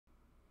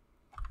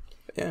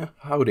Yeah,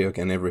 howdy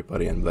again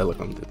everybody and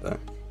welcome to the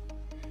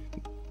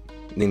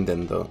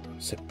Nintendo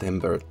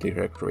September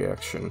Direct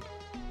reaction.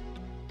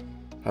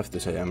 Have to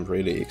say I'm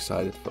really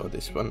excited for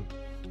this one.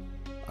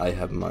 I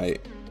have my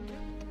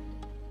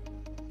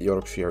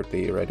Yorkshire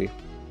tea ready.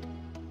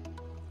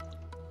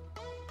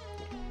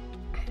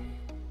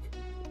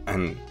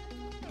 And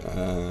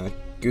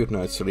good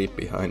night's sleep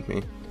behind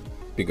me,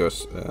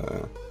 because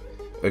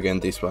again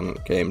this one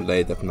came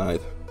late at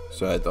night,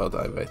 so I thought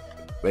I'd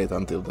wait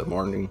until the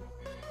morning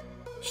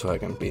so I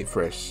can be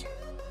fresh,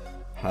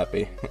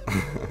 happy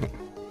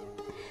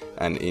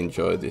and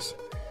enjoy this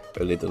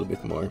a little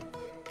bit more.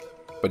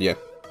 But yeah,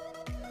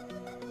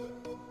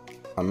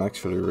 I'm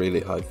actually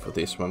really hyped for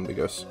this one,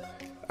 because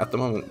at the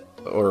moment,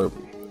 or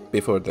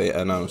before they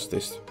announced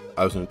this,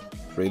 I wasn't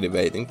really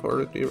waiting for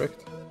a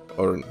direct,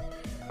 or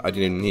I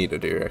didn't need a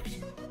direct.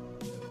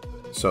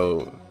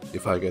 So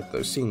if I get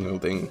a single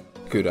thing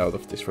good out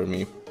of this for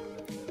me,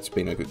 it's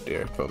been a good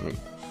direct for me.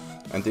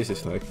 And this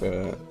is like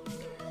a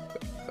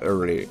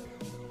early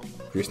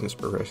Christmas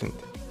present.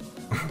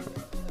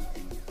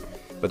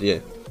 But yeah,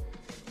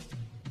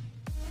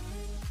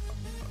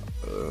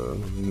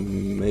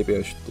 maybe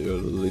I should do a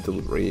little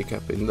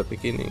recap in the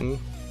beginning,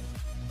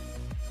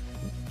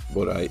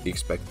 what I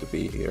expect to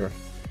be here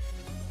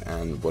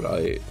and what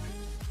I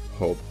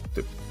hope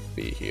to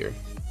be here.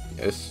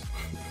 Yes.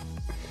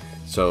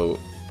 So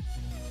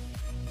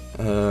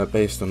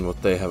based on what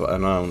they have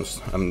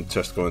announced, I'm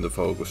just going to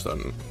focus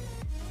on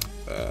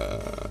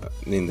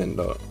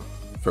Nintendo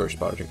first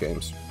party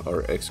games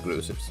or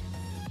exclusives.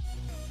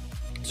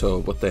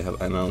 So what they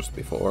have announced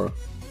before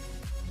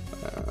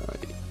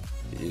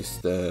is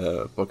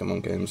the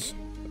Pokemon games,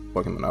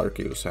 Pokemon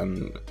Arceus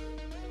and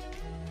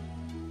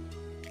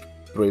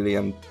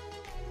Brilliant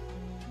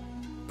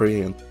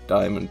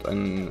Diamond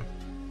and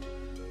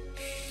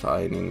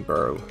Shining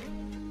Pearl.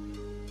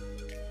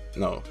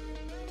 No.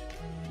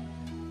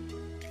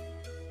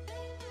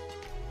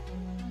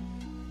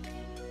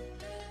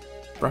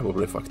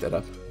 Probably fucked that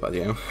up, but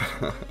yeah.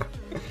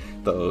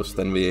 Those.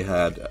 Then we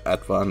had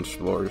Advance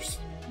Wars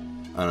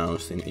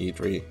announced in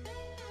E3,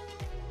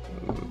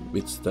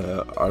 with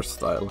the art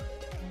style.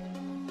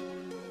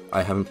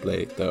 I haven't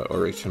played the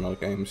original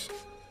games,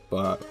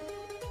 but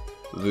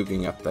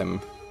looking at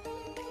them,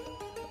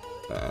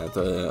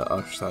 the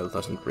art style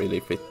doesn't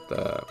really fit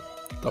the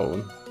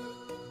tone,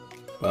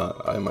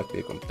 but I might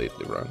be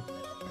completely wrong.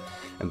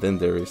 And then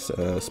there is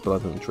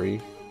Splatoon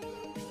 3,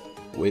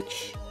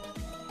 which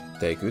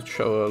they could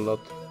show a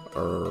lot,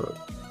 or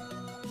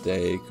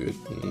they could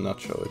not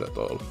show it at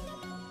all.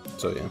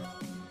 So yeah,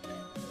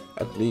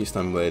 at least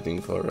I'm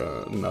waiting for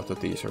not a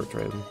teaser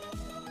trailer.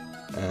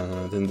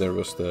 Then there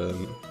was the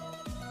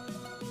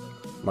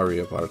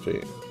Mario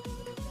Party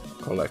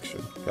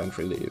collection, can't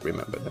really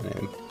remember the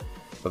name,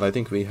 but I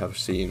think we have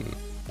seen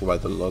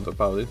quite a lot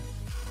about it.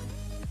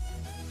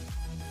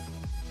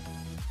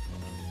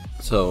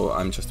 So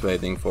I'm just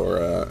waiting for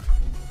a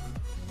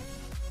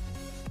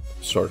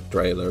short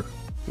trailer,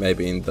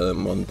 maybe in the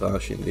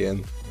montage in the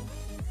end.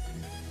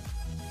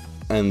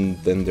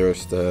 And then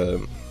there's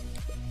the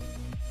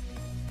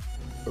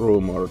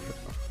rumored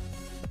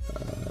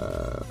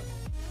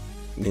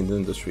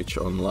Nintendo Switch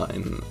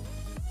Online,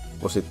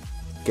 was it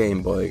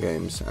Game Boy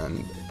games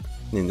and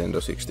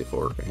Nintendo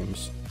 64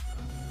 games.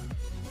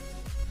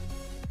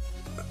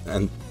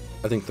 And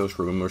I think those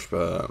rumors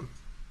were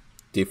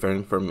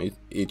different from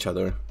each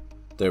other.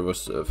 There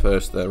was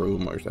first a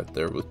rumor that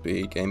there would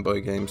be Game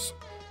Boy games,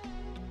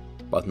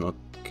 but not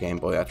Game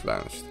Boy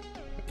Advanced,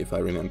 if I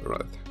remember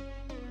right.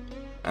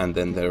 And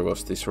then there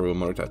was this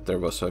rumor that there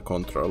was a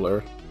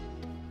controller,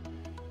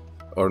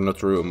 or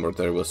not rumor,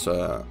 there was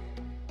a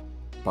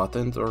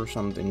patent or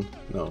something,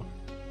 no.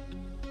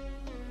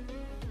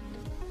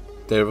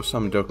 There was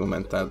some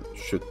document that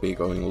should be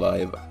going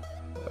live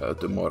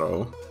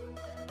tomorrow,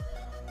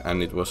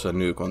 and it was a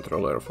new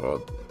controller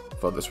for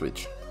the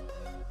Switch.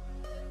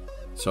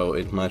 So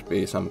it might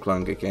be some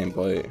clunky Game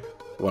Boy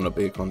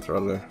wannabe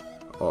controller,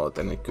 or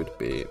then it could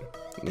be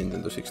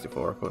Nintendo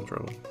 64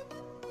 controller,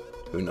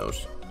 who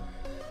knows.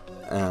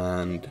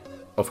 And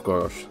of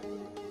course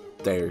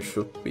there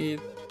should be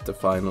the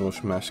final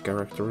Smash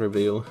character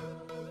reveal.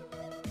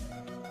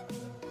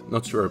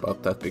 Not sure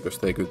about that, because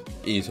they could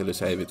easily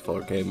save it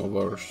for Game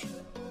Awards.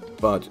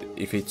 But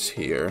if it's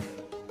here,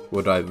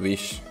 would I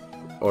wish,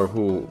 or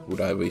who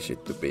would I wish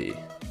it to be?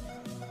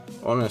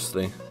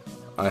 Honestly,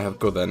 I have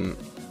gotten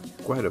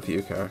quite a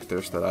few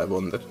characters that I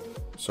wanted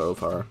so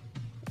far,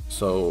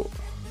 so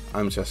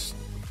I'm just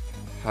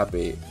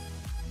happy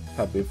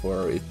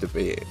for it to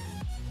be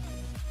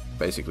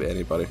basically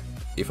anybody.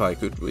 If I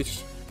could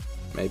wish,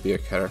 maybe a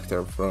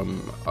character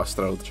from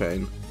Astral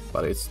Chain,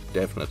 but it's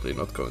definitely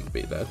not going to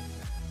be that.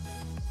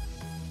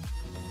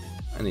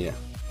 And yeah,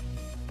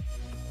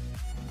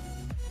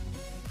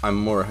 I'm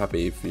more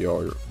happy if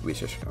your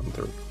wishes come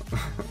true.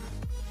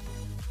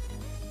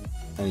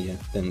 And yeah,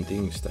 then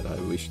things that I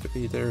wish to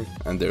be there,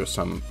 and there's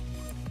some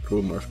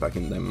rumors back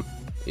in them,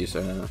 is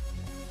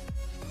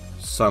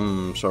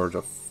some sort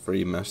of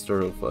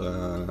remaster of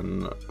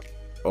an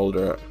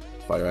older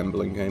Fire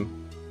Emblem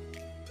game.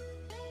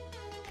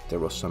 there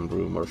was some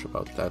rumors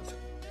about that.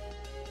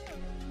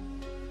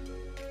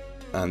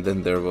 And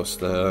then there was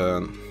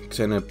the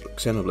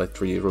Xenoblade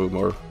 3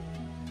 rumor.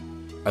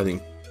 I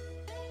think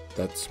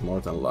that's more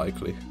than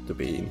likely to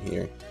be in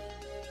here.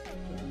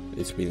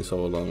 It's been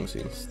so long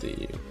since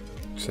the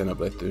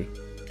Xenoblade 2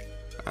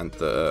 and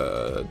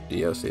the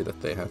DLC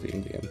that they had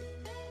in the end.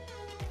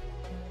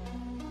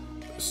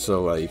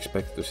 So I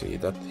expect to see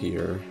that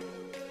here.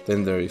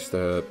 Then there is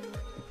the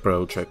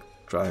Project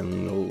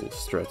Triangle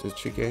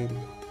strategy game,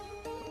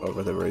 or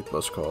whatever it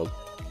was called.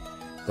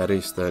 That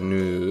is the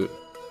new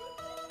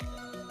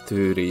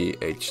 2D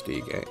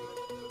HD game.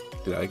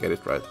 Did I get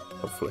it right?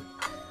 Hopefully.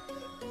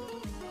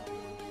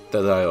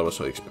 That I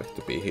also expect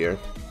to be here.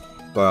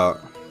 But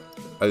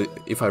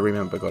if I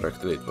remember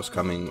correctly, it was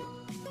coming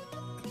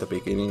at the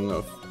beginning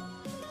of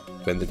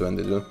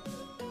 2022.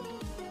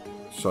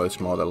 So it's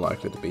more than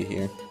likely to be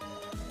here.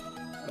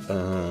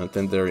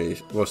 Then there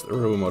was a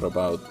rumor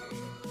about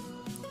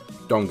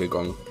Donkey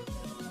Kong.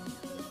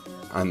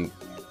 And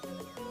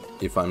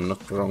if I'm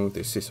not wrong,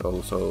 this is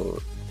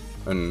also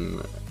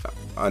an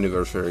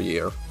anniversary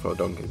year for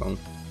Donkey Kong.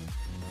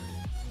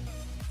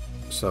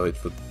 So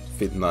it would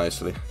fit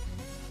nicely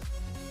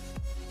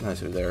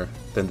there.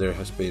 Then there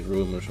has been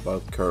rumors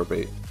about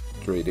Kirby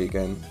 3D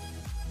game.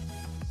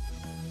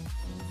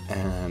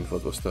 And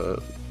what was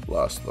the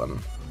last one?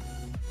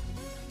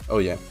 Oh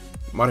yeah,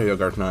 Mario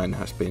Kart 9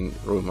 has been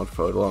rumored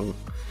for long,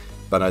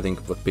 but I think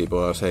what people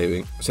are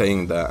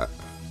saying that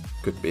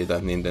could be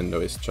that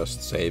Nintendo is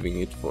just saving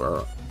it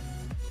for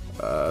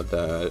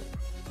the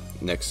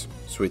next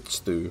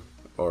Switch 2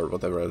 or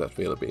whatever that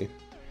will be.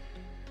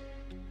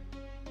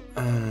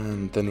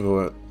 And then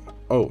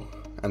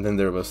and then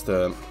there was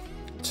the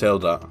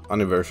Zelda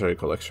Anniversary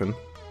Collection.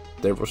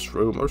 There was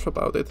rumors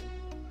about it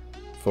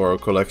for a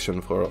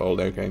collection for all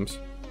their games,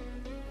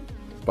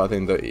 but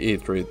in the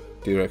E3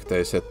 Direct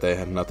they said they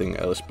had nothing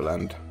else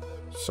planned.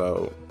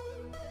 So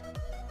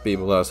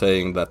people are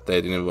saying that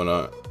they didn't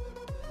wanna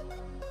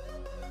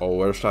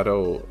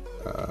overshadow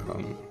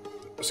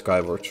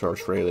Skyward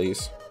Sword's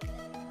release,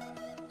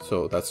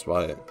 so that's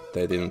why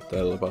they didn't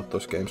tell about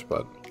those games.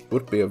 But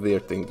would be a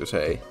weird thing to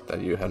say,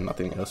 that you had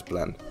nothing else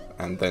planned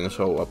and then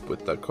show up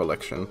with the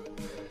collection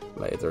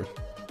later.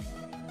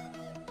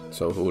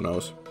 So who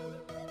knows?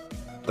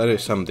 That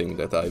is something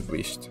that I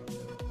wished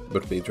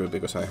would be true,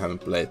 because I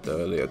haven't played the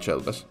earlier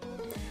Zeldas.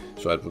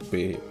 So I would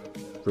be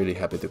really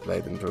happy to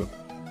play them through.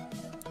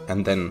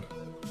 And then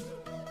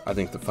I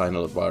think the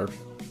final part,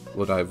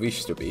 what I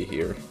wish to be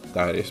here,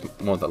 that is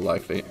more than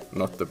likely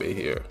not to be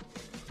here.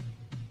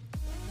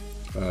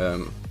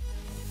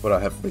 What I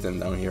have written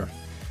down here,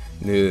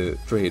 new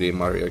 3D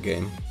Mario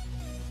game.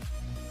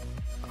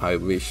 I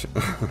wish.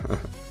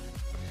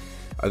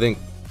 I think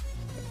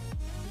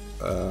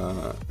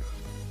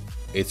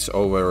it's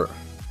over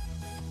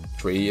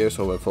 3 years,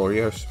 over 4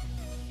 years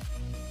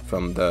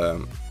from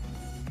the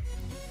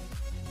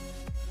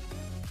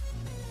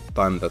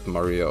time that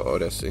Mario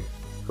Odyssey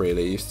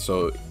released,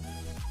 so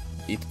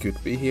it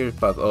could be here,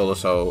 but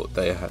also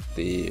they had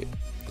the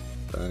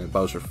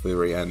Bowser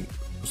Fury and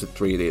was it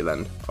 3D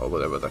Land or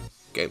whatever the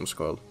game was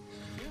called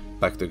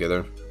back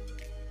together.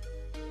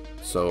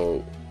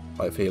 So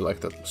I feel like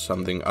that was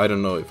something, I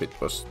don't know if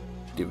it was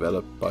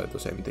developed by the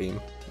same team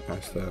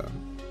as the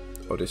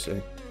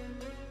Odyssey,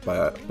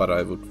 but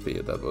I would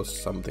feel that was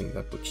something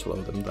that would slow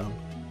them down.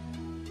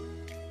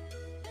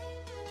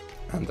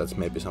 And that's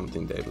maybe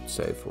something they would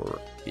say for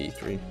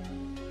E3.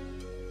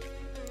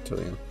 So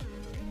yeah.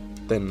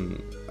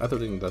 Then other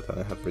thing that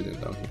I have written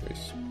down here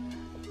is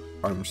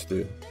ARMS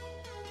 2.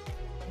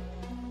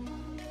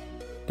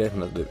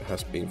 Definitely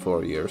has been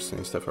 4 years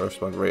since the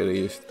first one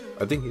released.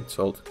 I think it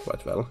sold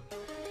quite well,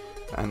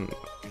 and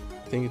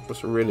I think it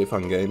was a really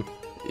fun game.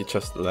 It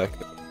just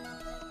lacked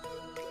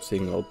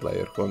single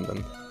player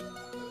content.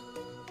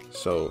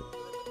 So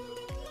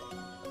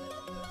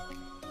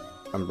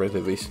I'm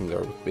really wishing there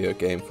would be a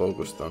game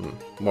focused on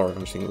more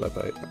on single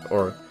player,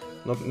 or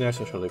not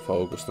necessarily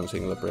focused on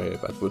single player,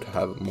 but would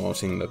have more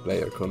single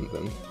player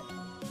content.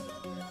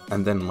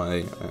 And then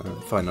my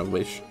final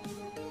wish,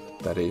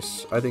 that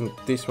is, I think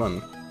this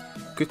one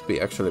could be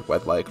actually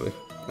quite likely,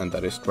 and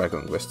that is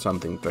Dragon Quest,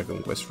 something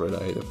Dragon Quest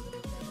related.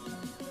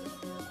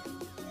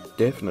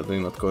 Definitely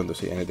not going to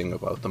see anything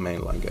about the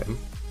mainline game,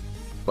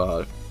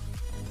 but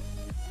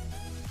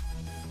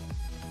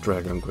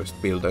Dragon Quest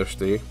Builders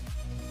 3.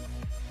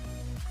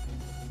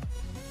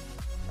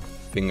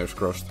 Fingers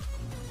crossed.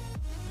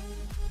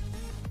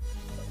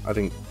 I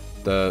think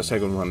the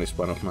second one is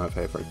one of my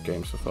favorite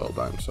games of all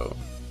time, so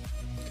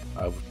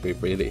I would be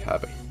really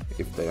happy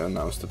if they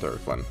announced the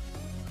third one.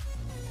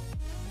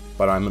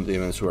 But I'm not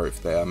even sure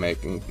if they are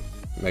making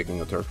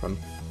a third one.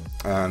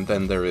 And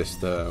then there is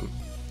the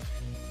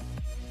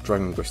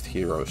Dragon Quest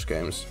Heroes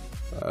games,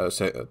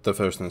 the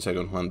first and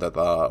second one that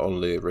are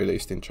only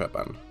released in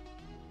Japan.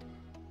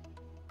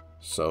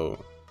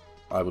 So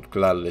I would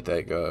gladly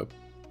take a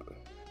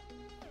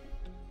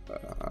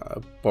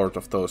port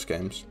of those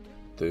games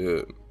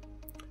to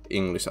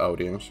English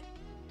audience.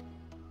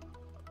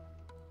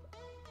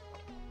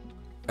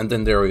 And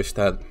then there is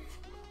that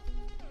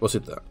Was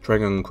it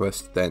Dragon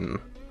Quest X?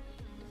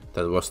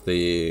 That was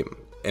the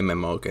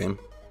MMO game.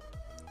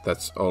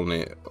 That's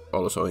only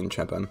also in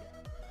Japan.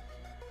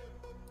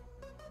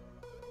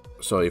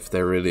 So if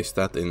they released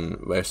that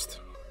in West,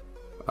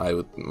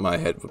 my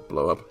head would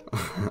blow up.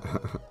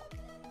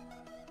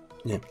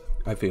 Yeah,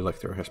 I feel like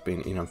there has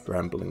been enough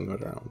rambling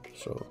around,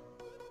 so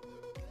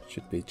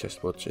should we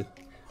just watch it?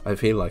 I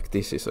feel like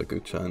this is a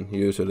good sign.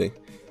 Usually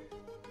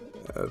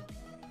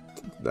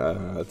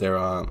there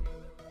are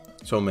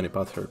so many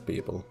butthurt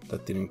people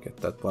that didn't get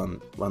that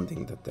one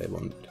thing that they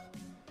wanted.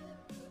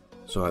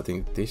 So I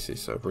think this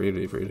is a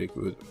really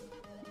good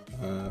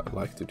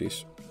like to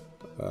this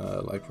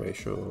like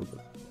ratio, or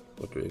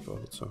what do you call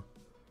it? So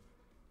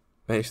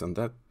based on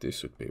that, this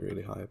should be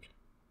really hyped.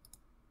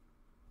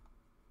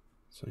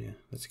 So yeah,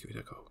 let's give it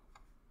a go.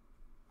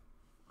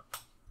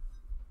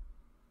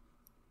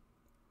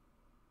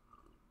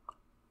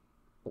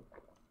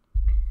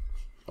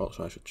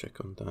 Also, I should check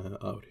on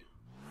the audio.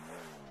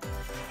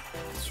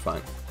 It's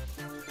fine.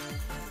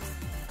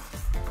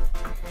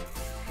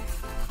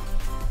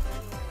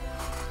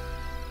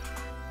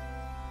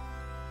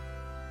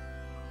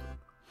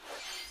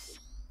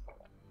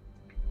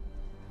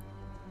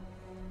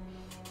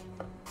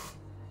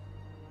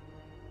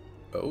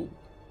 Oh,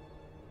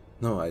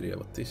 no idea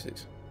what this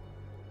is.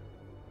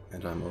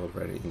 And I'm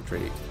already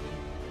intrigued.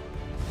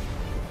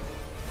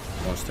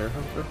 Monster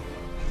Hunter?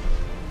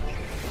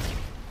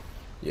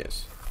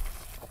 Yes.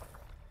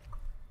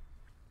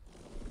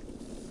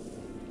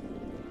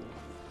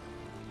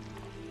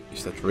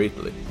 Is that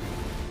Ridley?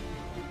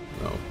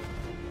 No.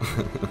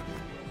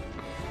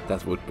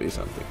 That would be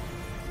something.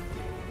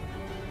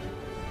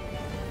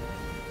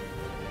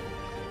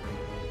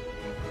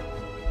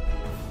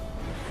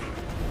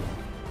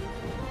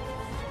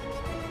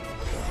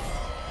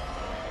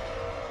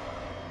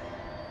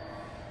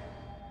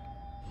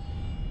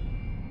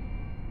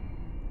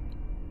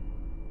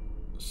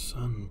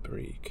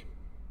 Sunbreak.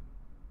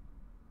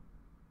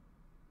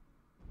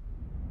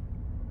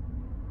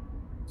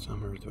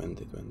 Summer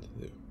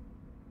 2022.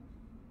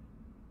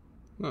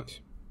 Nice.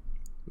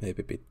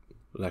 Maybe a bit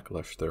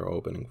lackluster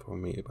opening for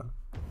me, but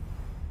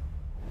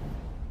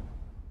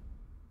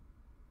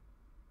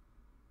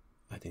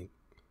I think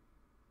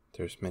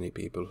there's many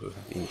people who have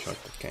enjoyed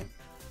that game.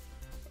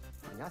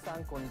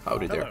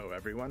 Howdy there. Hello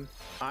everyone,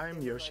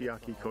 I'm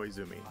Yoshiaki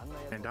Koizumi,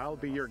 and I'll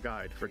be your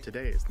guide for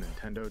today's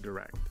Nintendo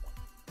Direct.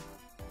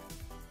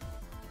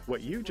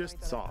 What you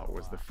just saw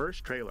was the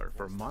first trailer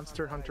for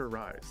Monster Hunter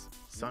Rise,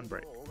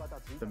 Sunbreak,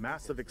 the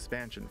massive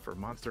expansion for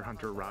Monster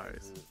Hunter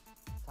Rise.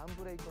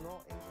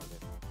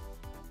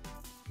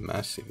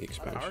 Massive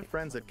expansion. Our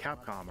friends at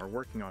Capcom are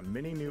working on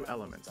many new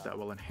elements that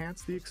will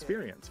enhance the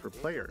experience for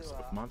players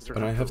of Monster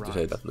Hunter Rise. But I have to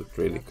say that looked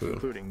really cool.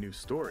 Including new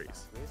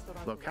stories,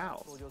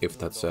 locales, if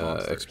that's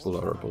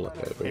explorable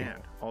area.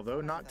 And,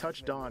 although not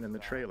touched on in the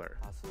trailer,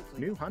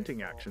 new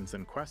hunting actions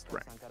and quest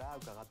rank.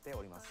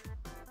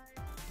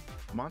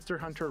 Monster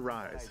Hunter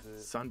Rise,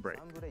 Sunbreak,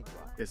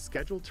 is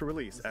scheduled to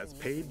release as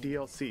paid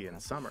DLC in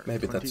summer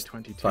Maybe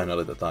 2022. That's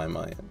finally the time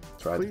I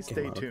try Please to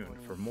stay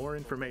tuned for more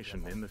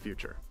information in the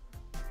future.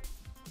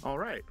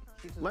 Alright,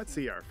 let's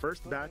see our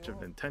first batch of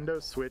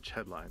Nintendo Switch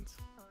headlines.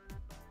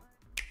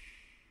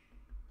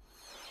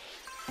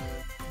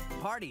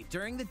 Party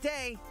during the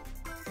day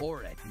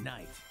or at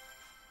night.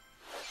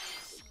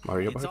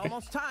 Mario It's Party?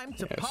 almost time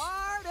to Yes.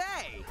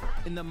 party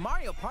in the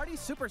Mario Party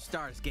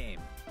Superstars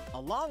game.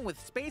 Along with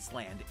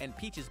Spaceland and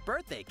Peach's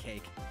birthday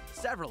cake,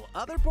 several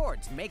other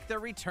boards make their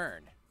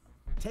return.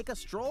 Take a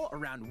stroll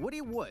around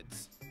Woody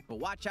Woods, but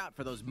watch out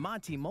for those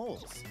Monty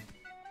moles.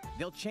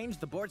 They'll change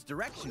the board's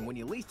direction when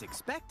you least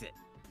expect it.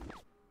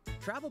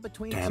 Travel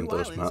between Damn, two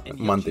those islands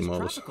in Monty Yoshi's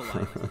moles.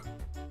 tropical island.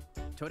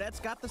 Toadette's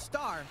got the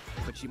star,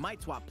 but she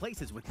might swap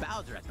places with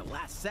Bowser at the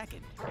last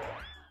second.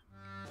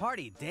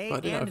 Party day Why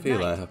did I and feel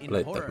night I have in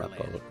played that map Horrorland.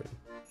 already?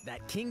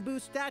 That King Boo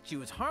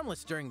statue is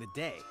harmless during the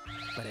day,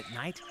 but at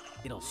night,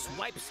 it'll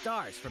swipe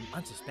stars from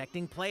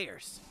unsuspecting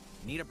players.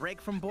 Need a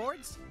break from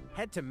boards?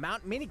 Head to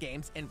Mount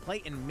Minigames and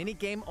play in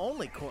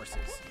minigame-only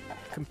courses.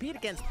 Compete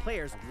against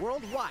players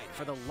worldwide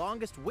for the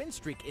longest win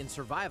streak in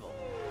survival,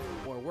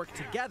 or work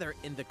together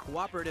in the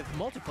cooperative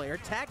multiplayer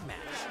tag match.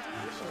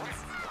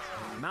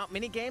 Mount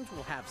Minigames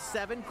will have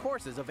 7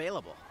 courses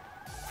available.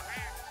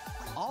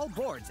 All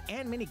boards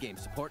and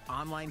minigames support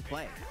online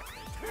play,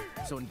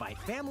 so invite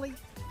family,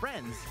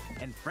 friends,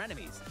 and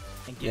frenemies,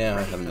 and get Yeah, I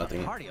ready have for the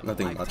nothing party of a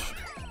much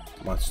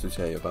lifetime. to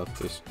say about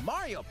this.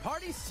 Mario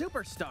Party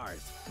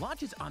Superstars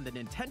launches on the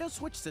Nintendo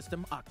Switch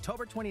system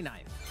October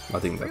 29th.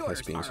 Nothing that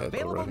has Pre-orders been are said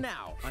available already.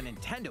 now on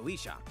Nintendo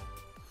eShop.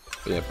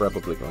 But yeah,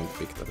 probably going to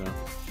pick that up.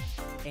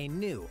 A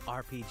new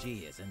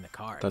RPG is in the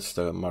cards. That's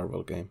the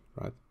Marvel game,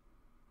 right?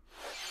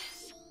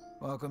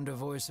 Welcome to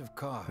Voice of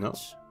Cards. No.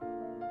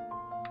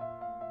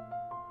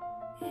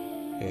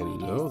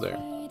 Hello there.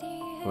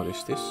 What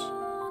is this?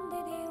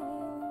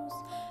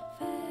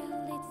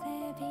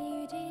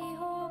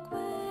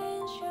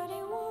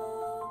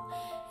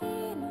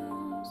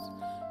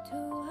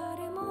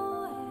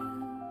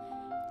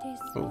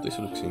 Oh, this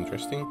looks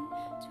interesting.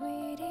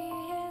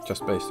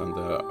 just based on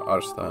the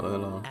art style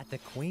alone. At the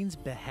Queen's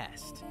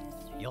behest,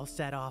 you'll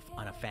set off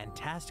on a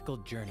fantastical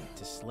journey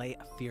to slay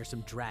a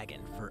fearsome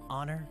dragon for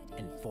honor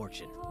and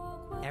fortune.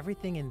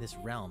 Everything in this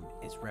realm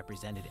is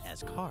represented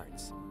as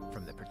cards,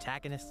 from the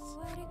protagonists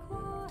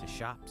to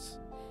shops,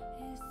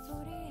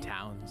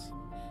 towns,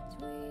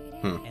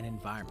 and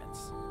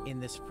environments. In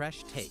this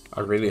fresh take,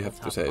 I really have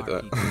to say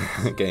the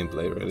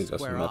gameplay really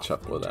doesn't match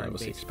up what I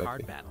was expecting.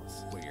 Card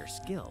battles, where your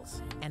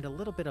skills and a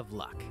little bit of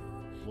luck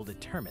will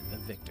determine the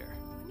victor.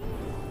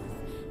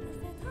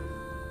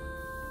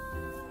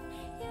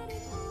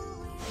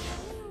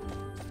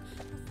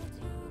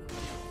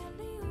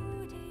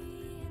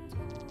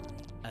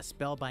 A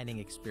spellbinding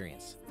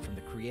experience from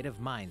the creative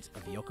minds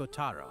of Yoko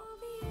Taro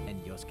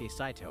and Yosuke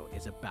Saito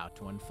is about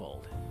to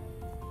unfold.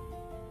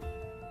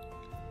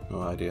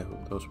 No idea who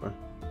those were.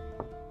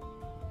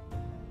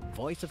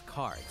 Voice of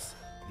Cards,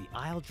 The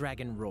Isle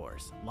Dragon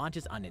Roars,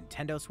 launches on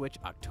Nintendo Switch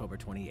October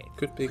 28th.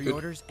 Could be good.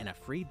 Pre-orders and a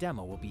free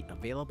demo will be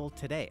available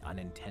today on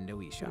Nintendo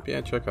eShop. Maybe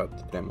I check out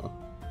the demo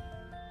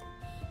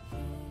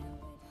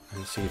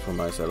and see for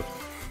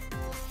myself.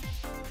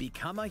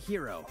 Become a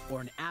hero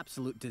or an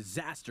absolute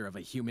disaster of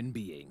a human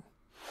being.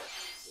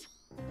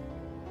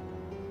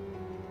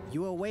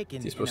 You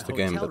awaken This in was a the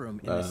game hotel that, room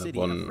in the city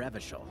of won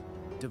Revachol,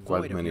 devoid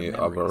quite of many your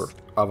memories.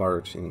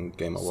 awards in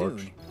Game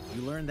Awards. Soon,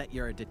 you learn that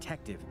you're a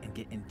detective and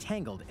get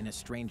entangled in a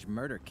strange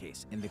murder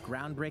case in the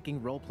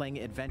groundbreaking role-playing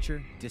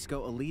adventure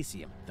Disco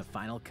Elysium: The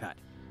Final Cut.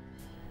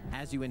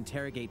 As you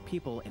interrogate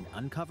people and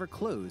uncover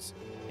clues,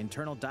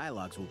 internal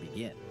dialogues will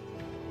begin.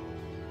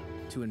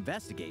 To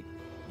investigate,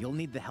 you'll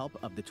need the help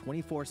of the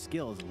 24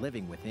 skills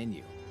living within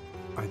you.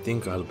 I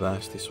think I'll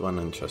blast this one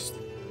and just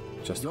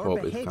Your hope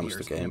it comes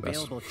behaviors to and Game Pass.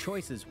 available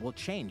choices will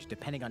change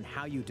depending on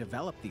how you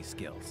develop these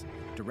skills,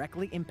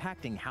 directly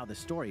impacting how the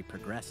story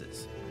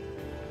progresses.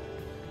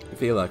 I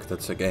feel like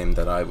that's a game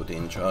that I would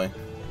enjoy.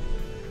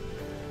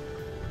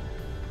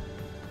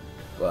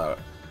 Well,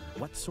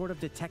 What sort of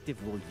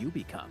detective will you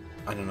become?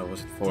 I don't know,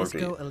 was it 40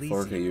 Disco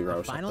Elysium: euros The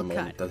at Final the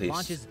moment? Cut That is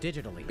launches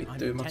digitally a bit on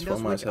too much Nintendo for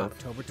Switch myself,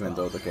 October 12th. even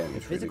though the game The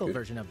is really physical good.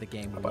 version of the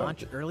game will About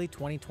launch it. early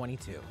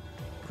 2022.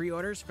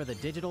 Pre-orders for the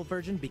digital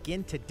version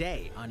begin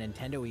today on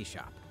Nintendo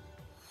eShop.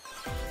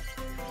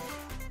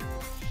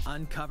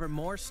 Uncover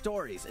more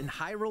stories in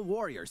Hyrule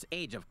Warriors: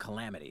 Age of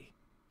Calamity.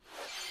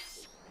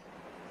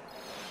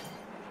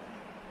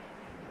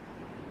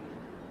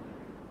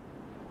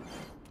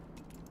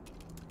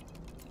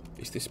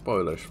 Is this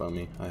spoilers for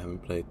me? I haven't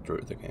played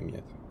through the game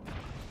yet.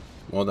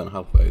 More than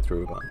halfway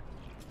through, but...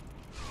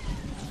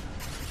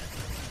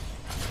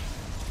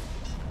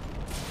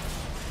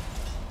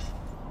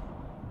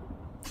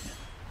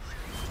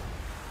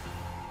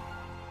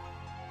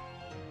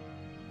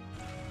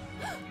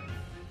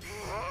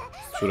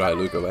 Should I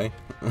look away?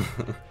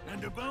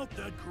 And about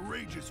that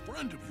courageous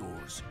friend of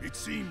yours, it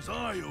seems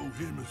I owe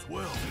him as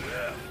well.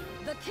 Yeah.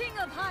 The King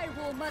of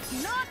Hyrule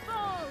must not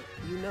fall!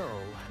 You know,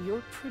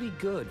 you're pretty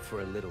good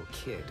for a little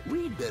kid.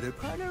 We'd better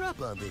partner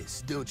up on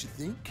this, don't you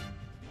think?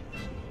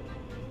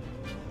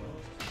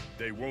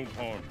 They won't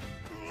harm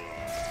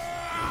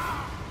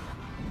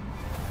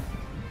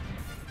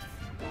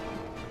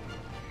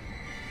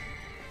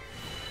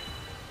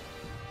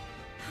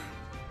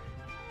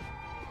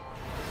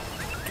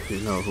Do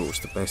you know who's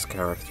the best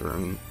character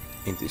in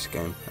this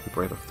game, in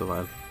Breath of the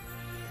Wild?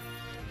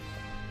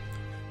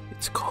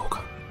 It's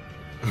Koga.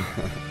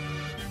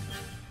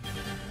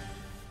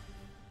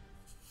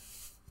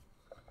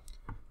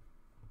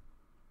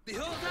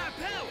 Behold our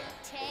power!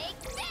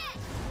 Take that!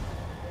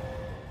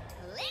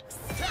 Licks!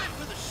 Time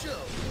for the show!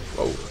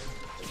 Whoa.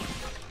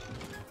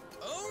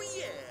 Oh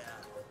yeah!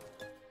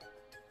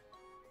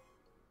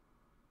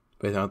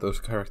 Wait, are those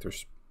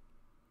characters...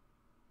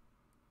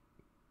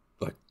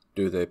 like,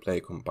 do they play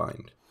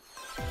combined?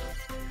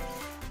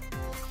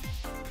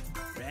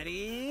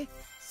 Ready,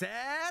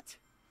 set,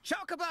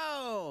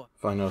 Chocobo!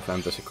 Final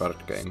Fantasy card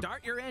game.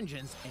 Start your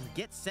engines and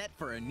get set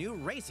for a new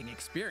racing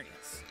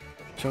experience.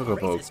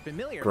 Chocobo, Races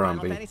familiar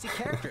Grumpy. Final Fantasy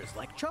characters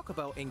like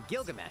Chocobo and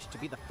Gilgamesh to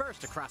be the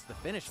first across the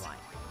finish line.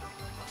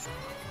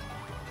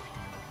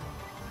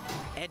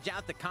 Edge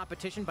out the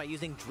competition by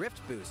using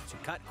Drift Boost to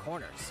cut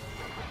corners.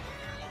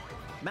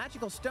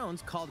 Magical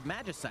stones called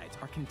Magicites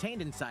are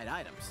contained inside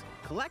items.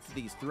 Collect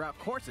these throughout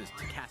courses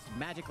to cast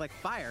magic like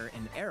fire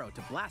and arrow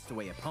to blast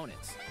away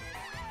opponents.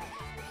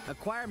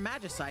 Acquire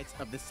Magicites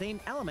of the same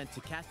element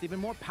to cast even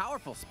more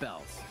powerful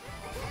spells.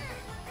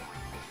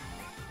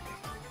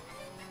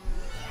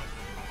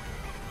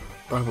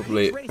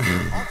 Probably Each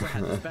racer also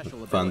has a special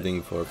ability.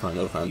 funding for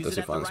Final Use Fantasy it at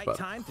the fans, right but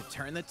time to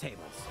turn the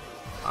tables.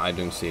 I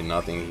don't see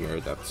nothing here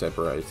that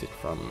separates it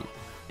from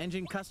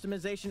Engine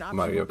customization options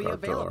Mario will be Kart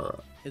available, or,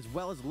 as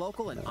well as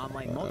local and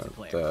online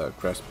multiplayer. the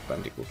Crash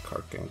Bandicoot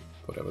card game,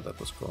 whatever that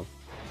was called.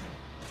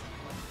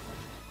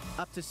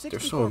 Up to 64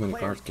 There's so many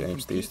players card can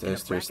games compete these in a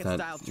days. There's that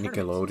bracket-style tournament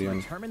to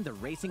Nickelodeon determine the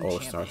racing All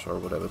champion. Stars or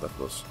whatever that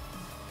was.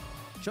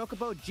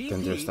 Chocobo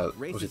Then there's GP that- was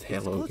races it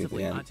Hello Kitty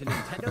exclusively and- onto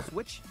Nintendo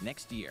Switch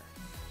next year.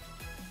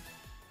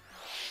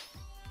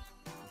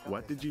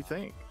 What did you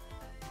think?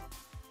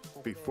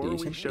 Before we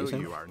Decent, show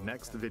decent. you our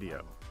next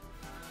video,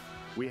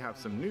 we have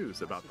some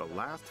news about the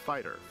last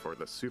fighter for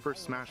the Super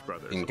Smash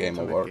Bros. In Game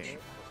Ultimate Awards. game.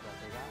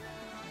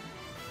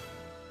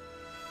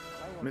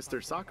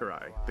 Mr.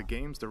 Sakurai, the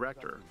game's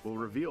director, will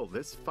reveal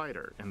this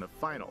fighter in the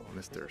final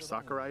Mr.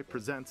 Sakurai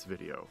Presents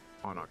video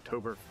on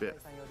October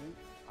 5th.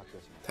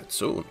 That's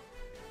soon.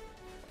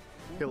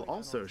 He'll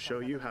also show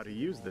you how to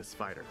use this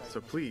fighter,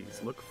 so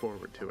please look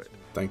forward to it.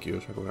 Thank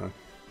you, Sakurai.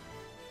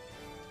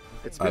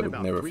 It's I been would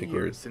about never 3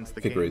 figure years since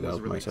the it game was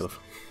out released. myself.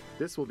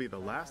 This will be the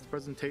last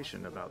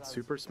presentation about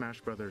Super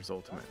Smash Bros.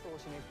 Ultimate.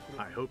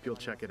 I hope you'll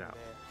check it out.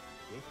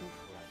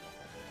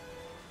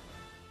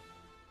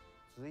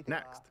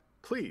 Next,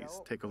 please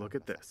take a look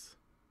at this.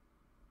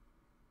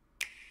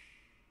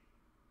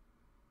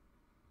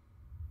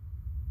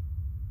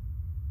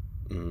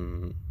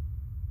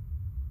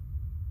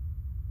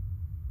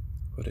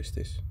 What is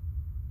this?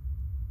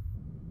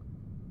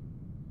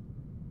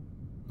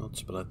 Not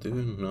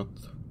Splatoon, not...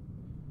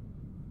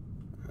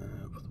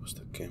 what was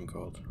that game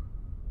called?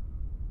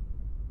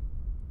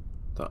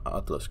 The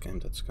Atlas game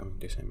that's coming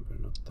December,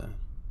 not that.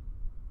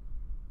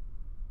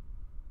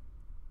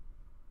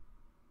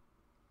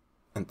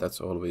 And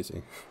that's all we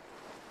see.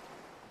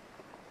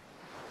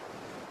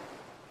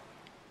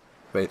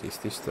 Wait, is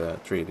this the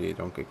 3D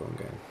Donkey Kong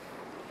game?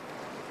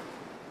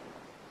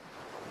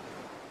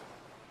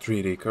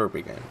 3D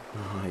Kirby game.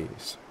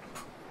 Nice.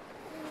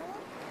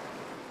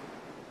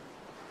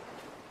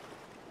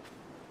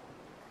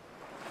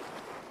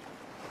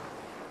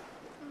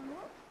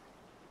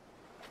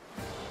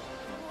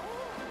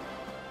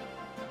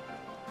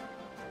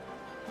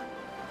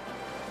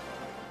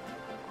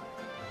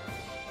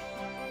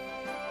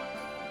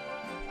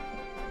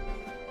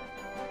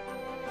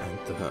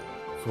 And the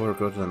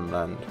Forgotten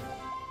Land.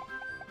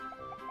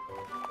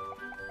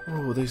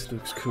 Oh, this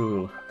looks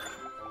cool.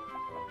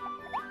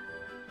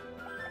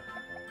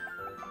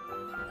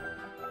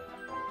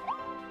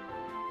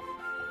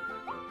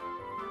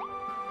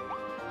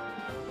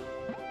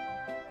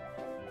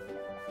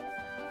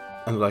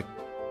 And like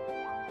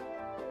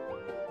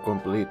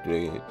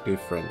completely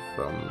different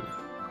from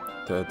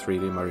the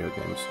 3D Mario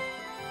games.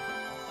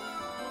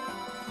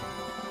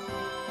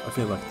 I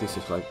feel like this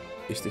is like,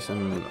 is this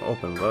an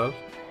open world?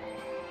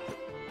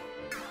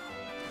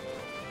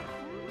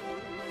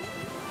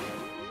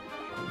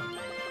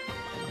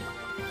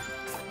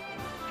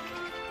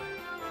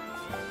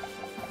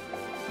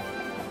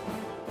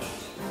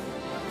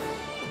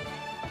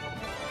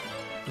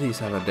 Please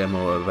have a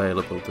demo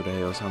available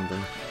today or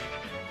something.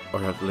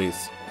 Or at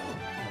least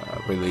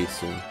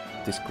releasing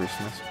this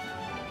Christmas.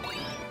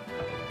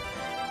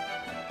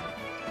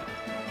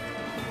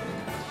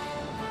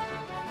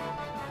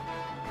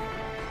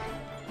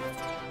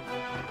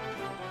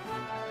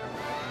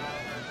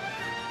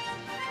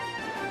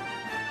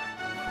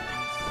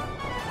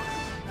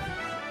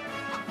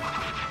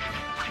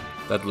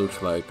 That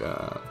looks like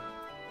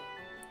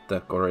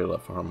that gorilla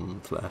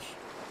from Flash.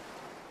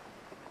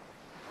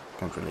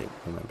 Can't really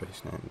remember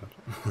his name,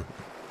 but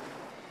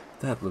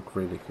that looked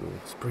really cool.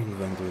 Spring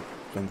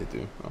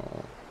 2022.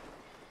 Oh.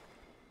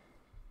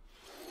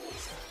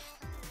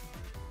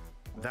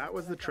 That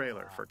was the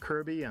trailer for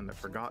Kirby and the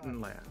Forgotten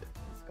Land.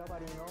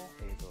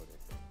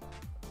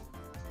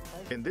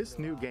 In this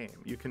new game,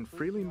 you can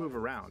freely move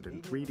around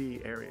in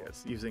 3D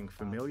areas using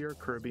familiar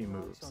Kirby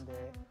moves.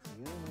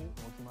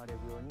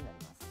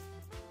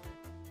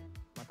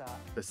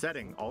 The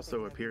setting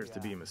also appears to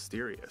be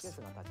mysterious,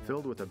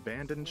 filled with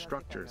abandoned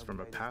structures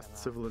from a past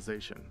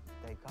civilization.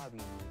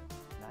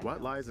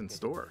 What lies in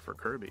store for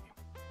Kirby?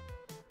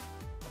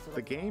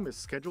 The game is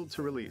scheduled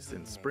to release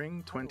in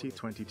spring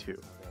 2022.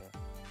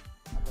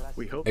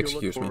 We hope you look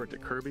Excuse me. forward to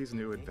Kirby's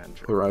new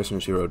adventure. Horizon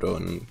Zero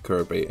Dawn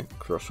Kirby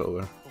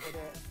crossover.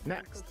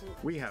 Next,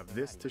 we have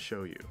this to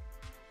show you.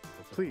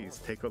 Please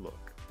take a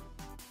look.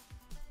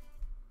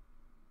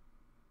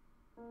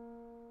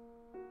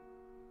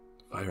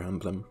 Fire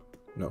Emblem?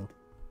 No.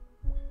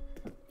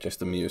 Just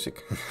the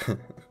music.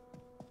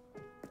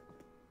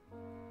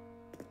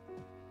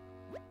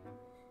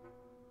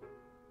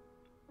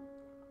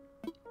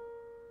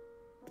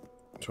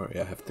 Sorry,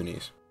 I have to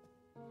sneeze.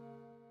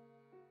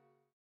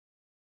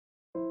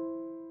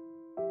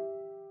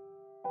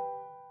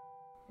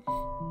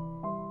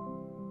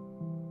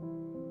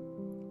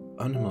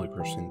 Animal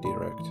Crossing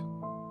Direct,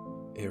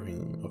 airing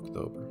in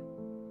October.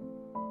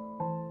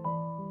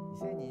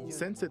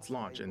 Since its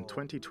launch in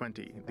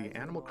 2020, the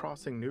Animal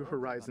Crossing New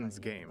Horizons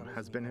game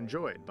has been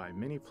enjoyed by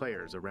many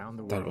players around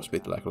the That world. was a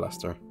bit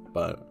lackluster,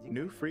 but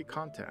New free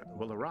content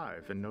will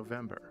arrive in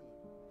November.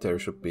 there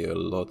should be a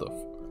lot of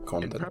In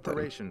content there.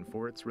 preparation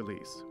for its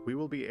release, we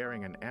will be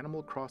airing an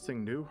Animal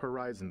Crossing New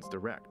Horizons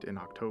Direct in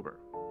October.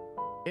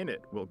 In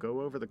it, we'll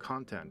go over the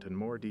content in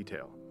more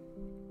detail.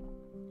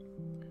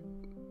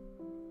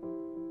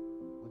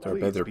 There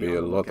Please better be be a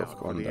on the lot of lookout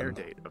for the air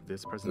content date of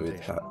this to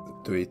presentation.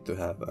 it to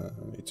have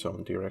its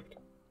own direct.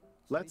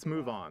 Let's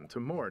move on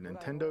to more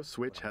Nintendo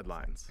Switch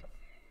headlines.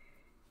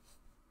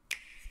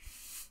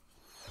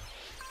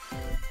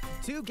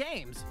 2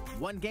 games,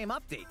 1 game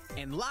update,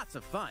 and lots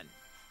of fun.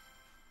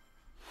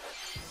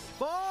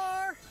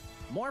 4!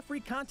 More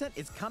free content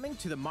is coming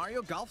to the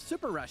Mario Golf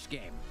Super Rush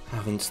game.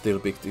 Haven't still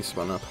picked this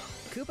one up.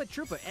 Koopa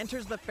Troopa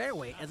enters the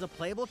fairway as a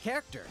playable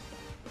character.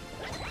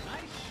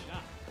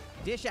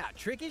 Dish out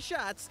tricky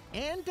shots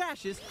and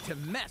dashes to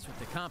mess with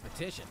the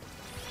competition.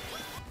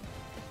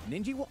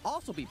 Ninja will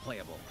also be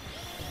playable.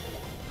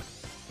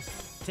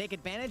 Take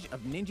advantage of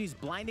Ninja's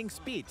blinding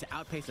speed to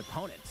outpace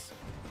opponents.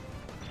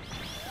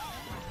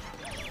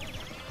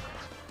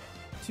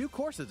 2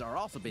 courses are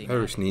also being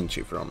Where is added.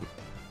 Ninja from?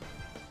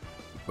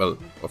 Well,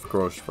 of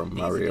course from These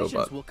Mario, additions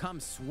but will come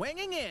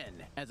swinging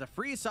in as a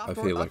free I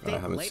software feel like update I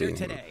haven't later seen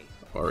him today.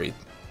 or it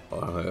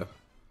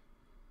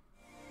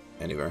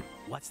anywhere.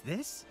 What's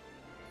this?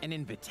 An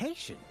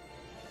invitation.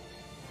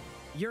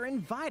 You're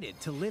invited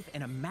to live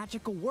in a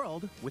magical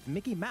world with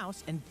Mickey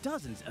Mouse and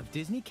dozens of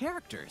Disney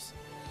characters.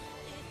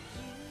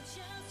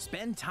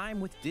 Spend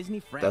time with Disney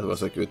friends. That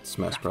was a good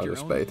Smash craft your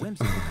Brothers own bait.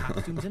 whimsical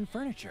costumes and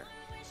furniture,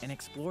 and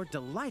explore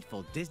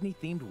delightful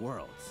Disney-themed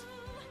worlds.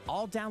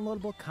 All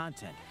downloadable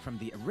content from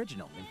the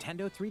original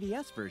Nintendo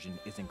 3DS version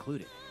is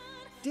included.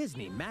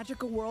 Disney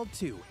Magical World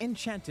 2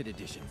 Enchanted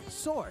Edition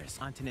soars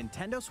onto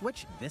Nintendo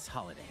Switch this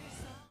holiday.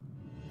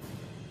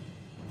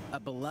 A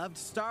beloved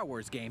Star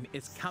Wars game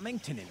is coming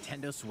to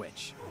Nintendo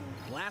Switch.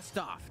 Blast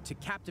off to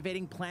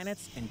captivating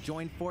planets and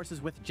join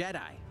forces with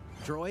Jedi,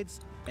 droids,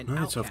 and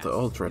Knights of outcasts the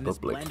Old in this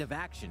Republic. blend of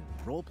action,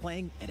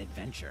 role-playing, and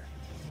adventure.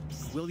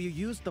 Will you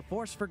use the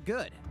Force for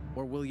good,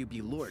 or will you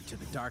be lured to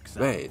the dark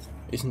side? Wait,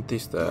 isn't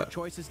this Your the...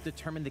 choices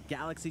determine the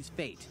galaxy's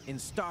fate in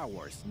Star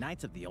Wars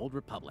Knights of the Old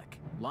Republic,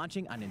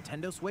 launching on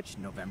Nintendo Switch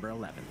November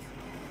 11th.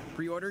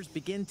 Pre-orders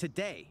begin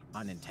today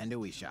on Nintendo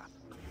eShop.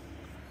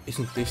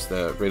 Isn't this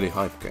the really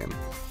hype game?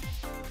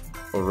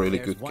 Or really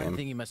There's good one game?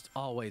 thing you must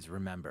always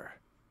remember.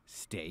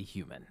 Stay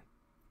human.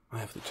 I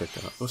have to check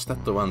that out. Was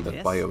that the one that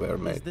This BioWare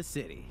is made? the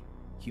city,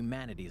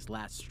 humanity's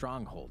last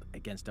stronghold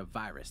against a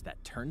virus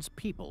that turns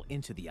people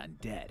into the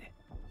undead.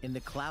 In the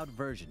cloud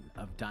version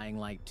of Dying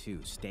Light 2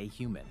 Stay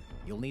Human,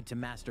 you'll need to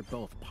master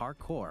both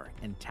parkour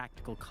and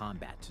tactical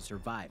combat to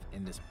survive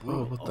in this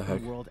brutal what the heck?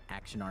 open-world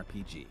action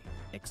RPG.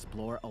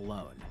 Explore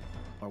alone,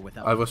 or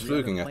without I was 3 other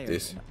looking at players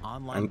this, in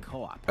online and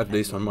co-op, at and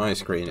least on my unlock the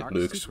screen it dark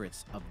looks...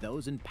 secrets of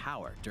those in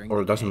power during Or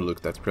the it doesn't day.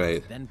 look that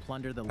great. Then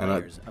plunder the And I-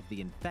 layers of the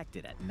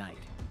infected at night.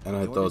 And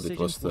I Your thought it was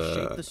decisions will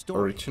shape the the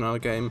story, original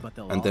game, but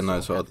they'll and then I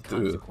also saw have the 2,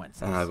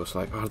 consequences. and I was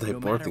like, are they No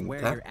matter porting where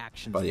that? your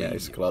actions But yeah, lead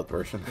it's you, cloud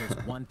version.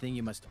 There's one thing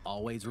you must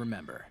always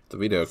remember. The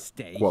video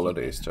Stay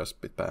quality human. is just a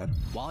bit bad.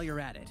 While you're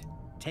at it,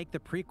 take the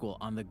prequel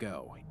on the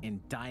go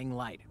in Dying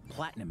Light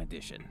Platinum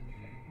Edition.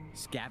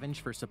 Scavenge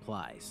for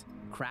supplies,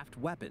 craft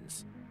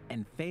weapons,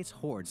 and face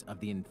hordes of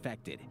the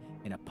infected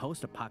in a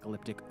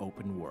post-apocalyptic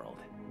open world.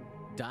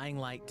 Dying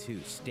Light 2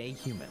 Stay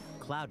Human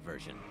Cloud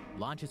version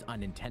launches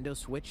on Nintendo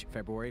Switch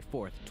February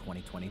 4th,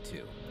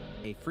 2022.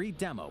 A free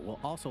demo will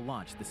also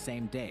launch the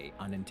same day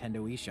on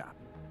Nintendo eShop.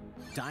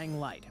 Dying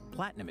Light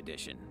Platinum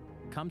Edition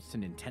comes to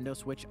Nintendo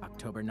Switch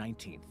October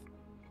 19th.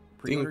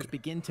 Pre-orders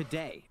begin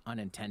today on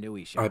Nintendo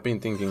eShop. I've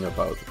been thinking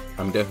about...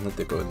 I'm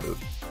definitely going to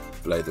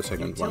play the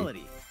second one.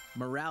 Utility,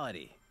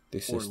 morality,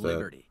 This or is the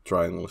liberty.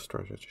 triangle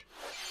strategy.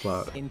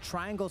 Wow. In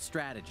Triangle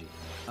Strategy,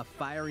 a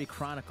fiery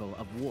chronicle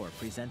of war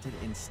presented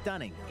in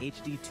stunning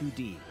HD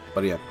 2D,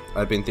 But yeah,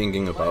 I've been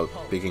thinking about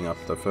picking up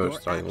the your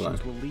first triangle line.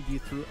 actions will lead you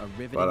through a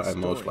riveting But I story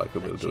most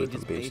likely will that do it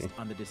changes on PC. based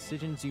on the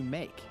decisions you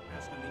make.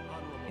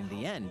 In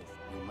the end,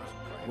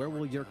 where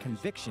will your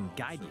conviction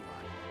guide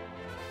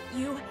you?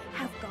 You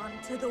have gone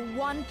to the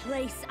one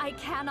place I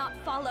cannot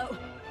follow.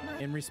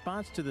 In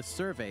response to the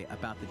survey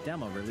about the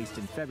demo released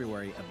in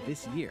February of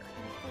this year,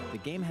 the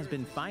game has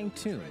been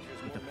fine-tuned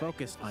with a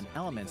focus on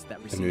elements that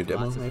new receive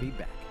demo, lots of maybe?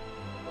 feedback.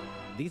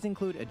 These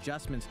include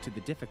adjustments to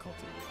the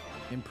difficulty,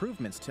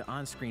 improvements to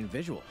on-screen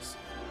visuals,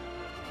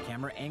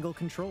 camera angle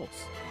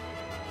controls,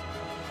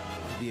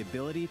 the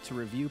ability to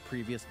review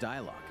previous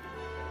dialogue,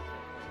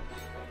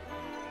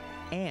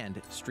 and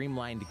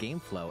streamlined game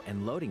flow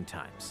and loading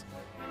times.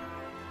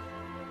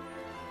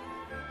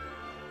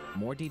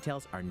 More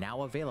details are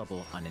now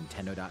available on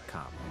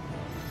Nintendo.com.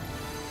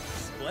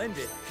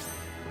 Splendid.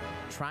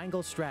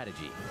 Triangle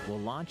Strategy will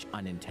launch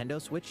on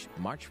Nintendo Switch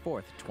March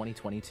 4th,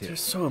 2022. There's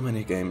so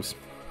many games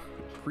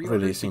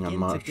Pre-orders releasing on begin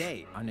March.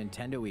 today on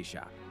Nintendo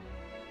eShop.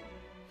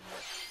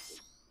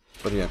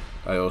 But yeah,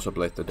 I also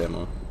played the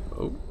demo.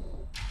 Oh.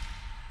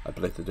 I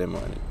played the demo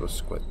and it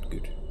was quite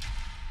good.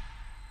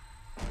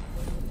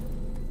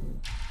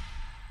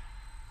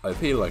 I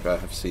feel like I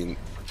have seen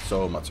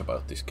so much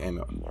about this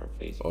game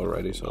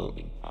already, so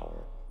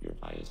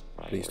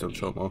please don't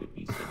show more.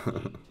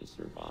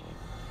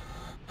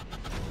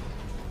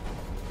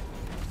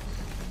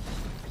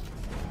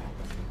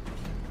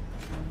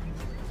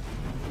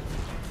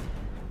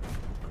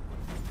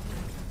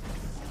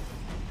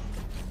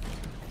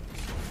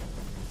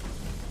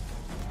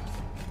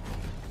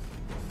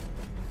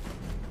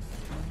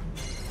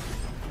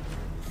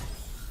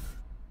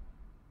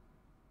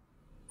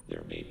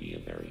 There may be a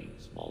very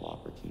small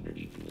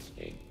opportunity to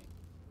escape.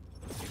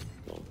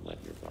 Don't let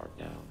your guard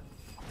down.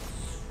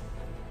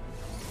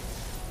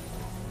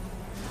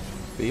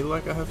 feel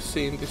like I have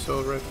seen this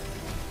already.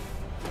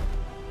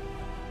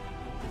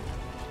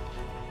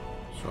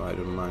 So I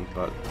don't mind,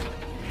 but...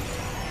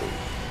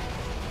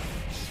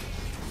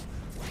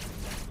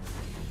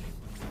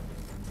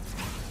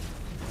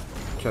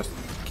 Just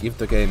give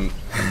the game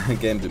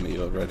to me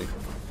already.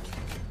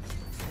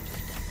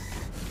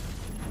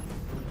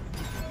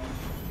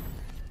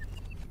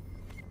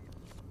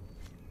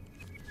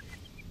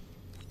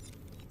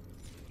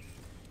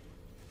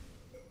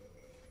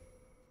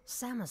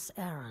 Samus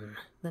Aran,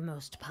 the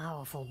most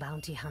powerful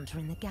bounty hunter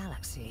in the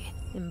galaxy,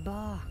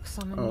 embarks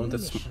on a new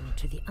that's mission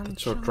to the your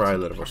uncharted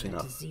trailer was planet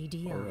enough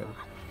ZDR. already.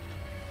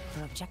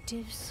 Her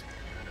objectives?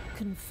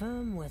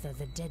 Confirm whether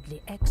the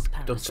deadly X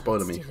Don't spoil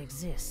parasite me. still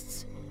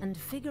exists, and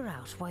figure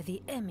out why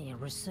the EMI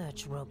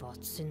research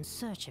robots in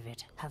search of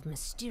it have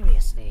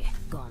mysteriously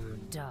gone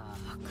dark.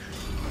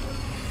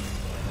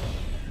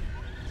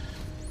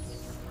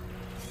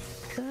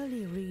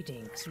 Early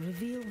readings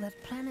reveal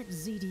that planet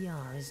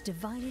ZDR is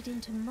divided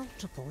into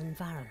multiple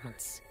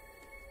environments,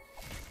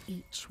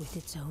 each with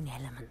its own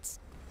elements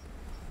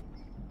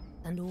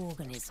and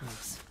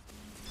organisms.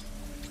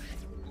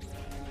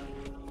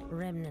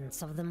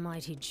 Remnants of the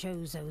mighty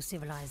Chozo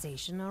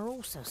civilization are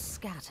also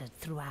scattered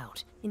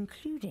throughout,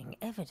 including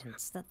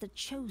evidence that the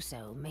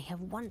Chozo may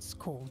have once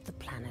called the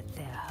planet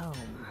their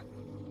home.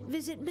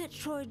 Visit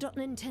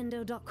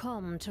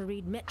Metroid.Nintendo.com to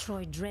read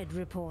Metroid Dread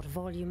Report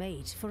Volume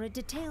 8 for a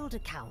detailed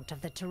account of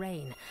the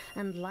terrain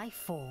and life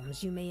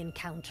forms you may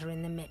encounter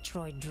in the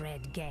Metroid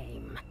Dread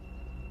game.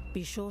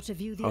 Be sure to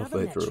view the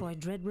other Metroid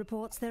Dread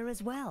reports there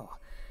as well.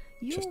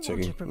 You'll want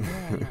to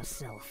prepare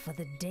yourself for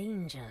the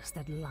dangers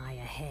that lie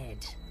ahead.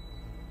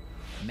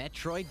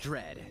 Metroid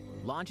Dread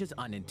launches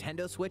on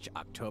Nintendo Switch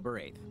October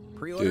 8th.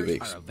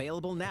 Pre-orders are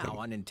available now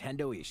on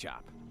Nintendo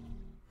eShop.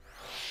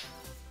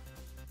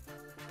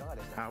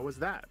 How was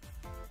that?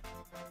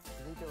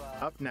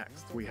 Up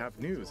next, we have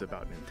news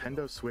about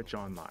Nintendo Switch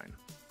Online.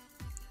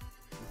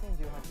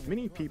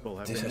 Many people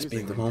have been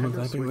using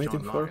Nintendo Switch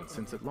Online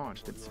since it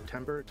launched in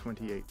September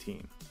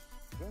 2018.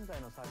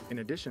 In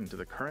addition to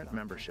the current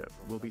membership,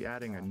 we'll be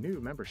adding a new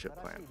membership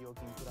plan.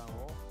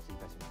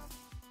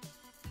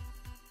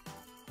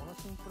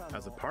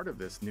 As a part of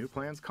this new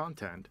plan's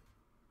content,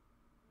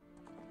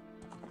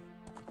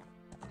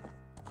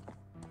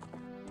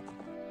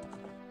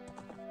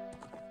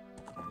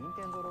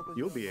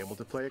 you'll be able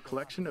to play a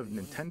collection of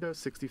Nintendo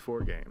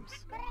 64 games.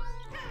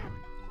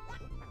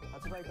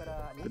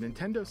 The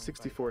Nintendo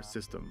 64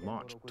 system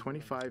launched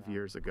 25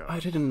 years ago. I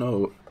didn't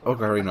know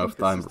Ocarina of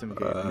Time was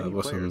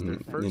on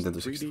Nintendo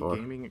 3D 64.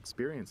 gaming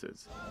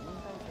experiences,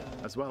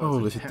 as well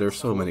Holy as shit, there's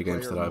so many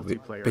games that I've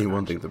been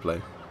wanting to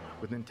play.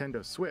 With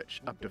Nintendo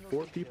Switch, up to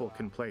 4 people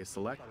can play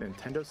select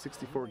Nintendo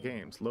 64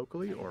 games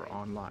locally or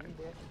online.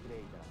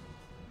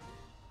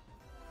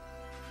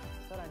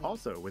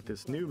 Also, with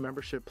this new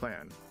membership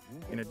plan,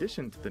 in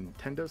addition to the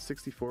Nintendo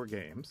 64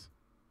 games,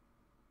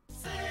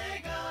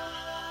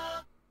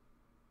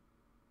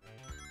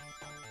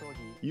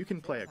 you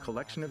can play a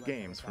collection of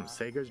games from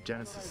Sega's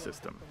Genesis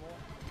system.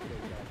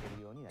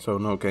 So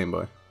no Game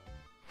Boy.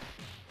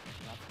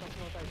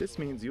 This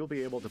means you'll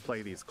be able to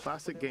play these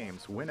classic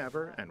games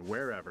whenever and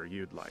wherever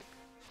you'd like.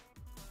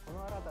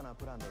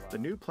 The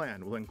new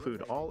plan will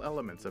include all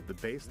elements of the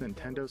base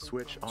Nintendo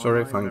Switch Online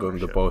Sorry if I'm going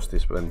to membership, post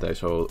this when they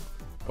show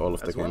all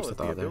of the as well games as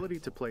that the are there. ability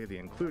to play the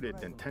included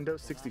Nintendo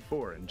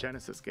 64 and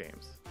Genesis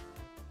games.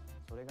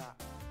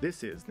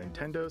 This is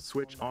Nintendo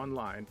Switch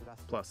Online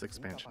plus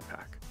Expansion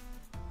Pack.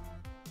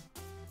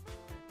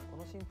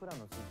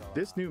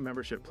 This new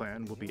membership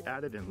plan will be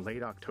added in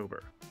late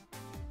October.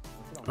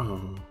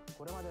 Oh,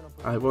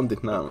 I want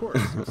it now. Of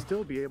course, you'll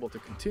still be able to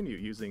continue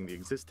using the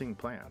existing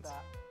plans.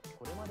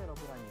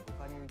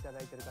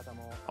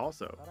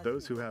 Also,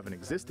 those who have an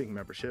existing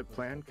membership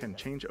plan can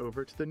change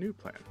over to the new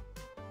plan.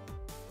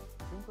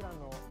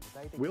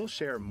 We'll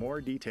share more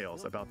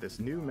details about this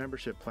new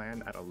membership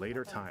plan at a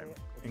later time,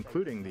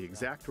 including the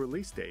exact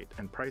release date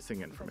and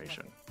pricing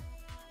information.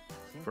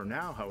 For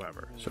now,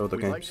 however,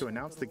 we'd like to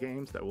announce the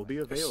games that will be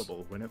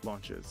available when it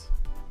launches.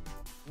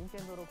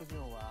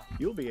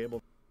 You'll be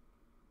able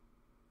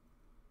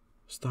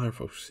Star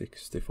Fox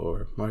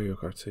 64, Mario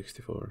Kart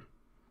 64.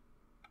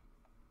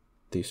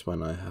 This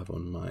one I have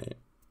on my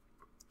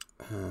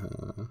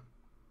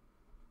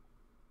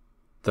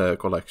the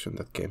collection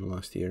that came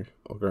last year,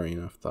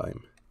 Ocarina of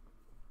Time.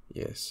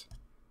 Yes,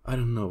 I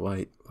don't know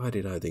why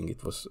did I think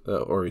it was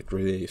or it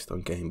released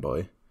on Game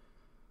Boy.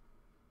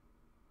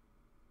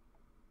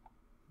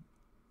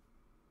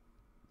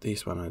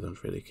 This one I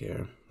don't really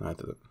care.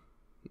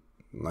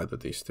 Neither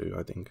these two,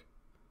 I think.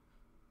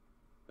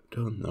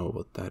 Don't know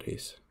what that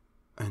is.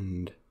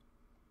 And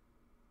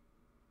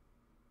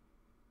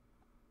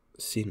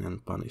Sin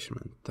and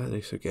Punishment. That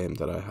is a game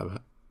that I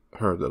have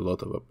heard a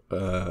lot of.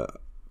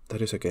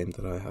 That is a game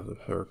that I have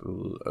heard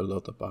a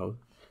lot about.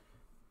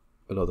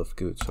 A lot of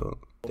good, so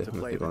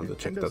definitely want to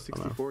check that one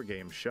out. Nintendo 64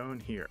 games shown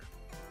here,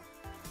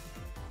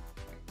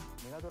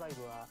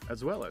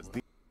 as well as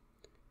the.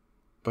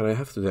 But I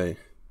have to say,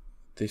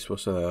 this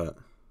was a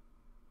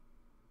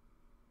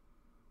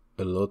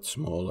lot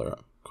smaller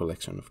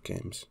collection of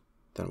games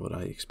than what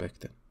I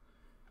expected.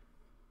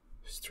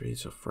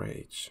 Streets of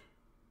Rage,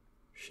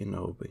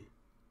 Shinobi,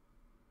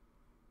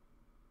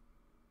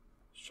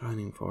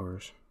 Shining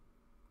Force,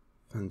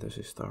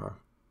 Phantasy Star.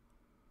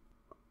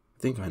 I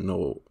think I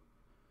know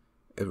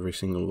every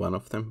single one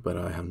of them, but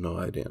I have no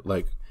idea,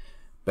 like,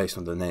 based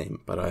on the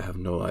name, but I have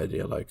no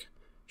idea, like,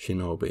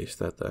 Shinobi, is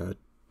that a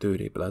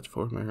 2D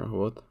platformer or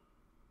what?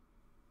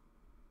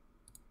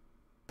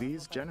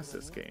 These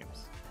Genesis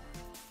games.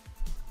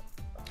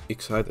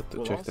 Excited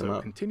to check them We'll also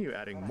out. continue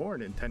adding more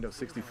Nintendo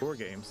 64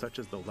 games such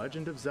as The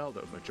Legend of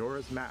Zelda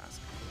Majora's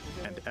Mask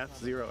and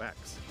F-Zero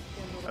X,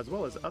 as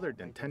well as other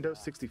Nintendo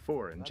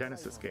 64 and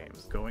Genesis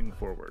games going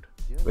forward.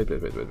 Wait,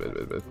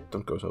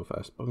 don't go so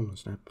fast. Pokemon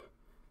Snap,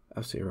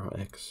 F-Zero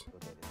X,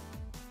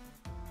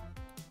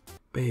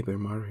 Paper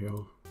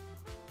Mario,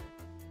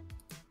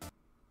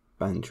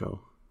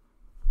 Banjo.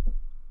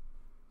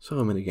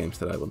 So many games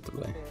that I want to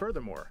play.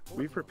 Furthermore,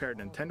 we've prepared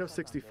Nintendo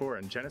 64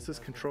 and Genesis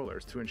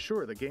controllers to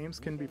ensure the games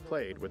can be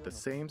played with the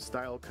same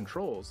style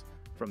controls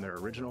from their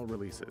original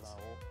releases.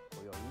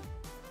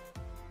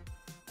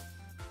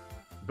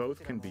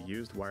 Both can be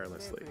used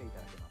wirelessly.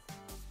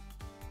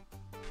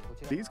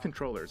 These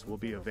controllers will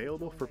be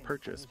available for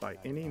purchase by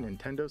any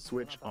Nintendo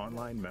Switch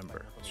Online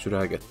member. Should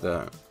I get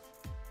the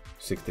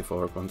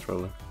 64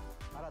 controller?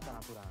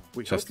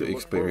 We Just hope to you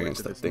look forward experience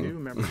to that this thing. new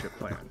membership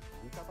plan.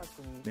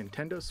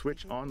 Nintendo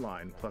Switch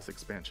Online plus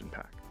expansion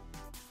pack.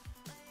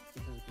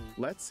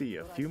 Let's see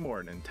a few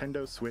more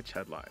Nintendo Switch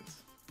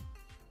headlines.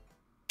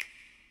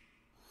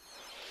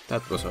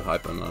 That was a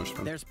hype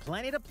announcement. There's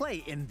plenty to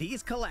play in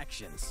these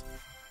collections.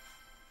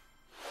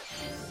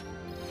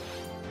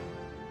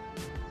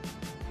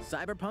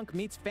 Cyberpunk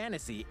meets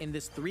fantasy in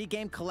this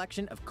 3-game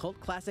collection of cult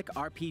classic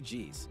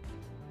RPGs.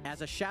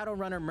 As a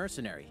Shadowrunner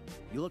mercenary,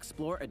 you'll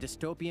explore a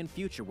dystopian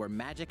future where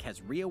magic has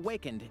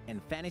reawakened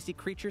and fantasy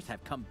creatures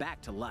have come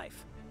back to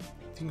life.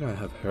 I think I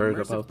have heard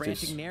Immersive about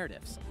branching this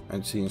narratives,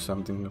 and seen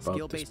something about this,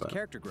 skill-based but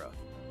character growth,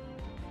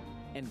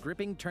 and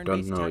gripping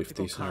turn-based know if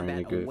tactical these are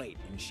any combat good. await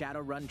in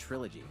Shadowrun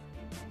Trilogy,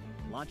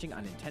 launching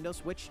on Nintendo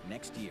Switch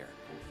next year.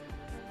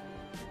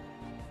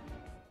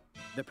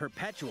 The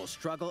perpetual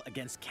struggle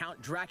against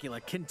Count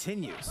Dracula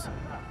continues.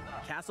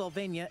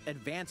 Castlevania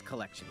Advance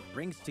Collection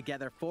brings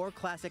together 4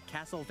 classic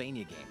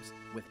Castlevania games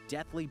with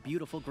deathly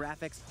beautiful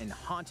graphics and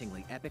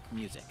hauntingly epic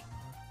music.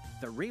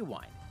 The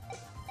Rewind,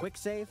 Quick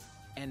Save,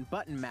 and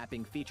button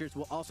mapping features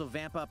will also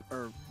ramp up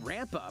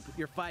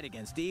your fight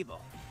against evil.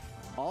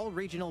 All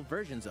regional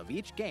versions of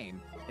each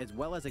game, as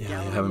well as a yeah, I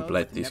gallery haven't mode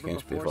played with these never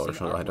games before before, seen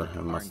so I don't artwork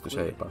have are much to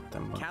say included. about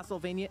them. But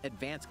Castlevania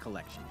Advance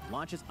Collection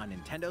launches on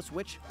Nintendo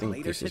Switch I think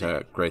later this is today.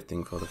 a great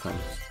thing for the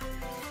fans.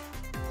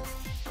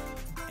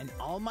 An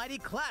almighty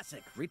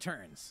classic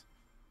returns.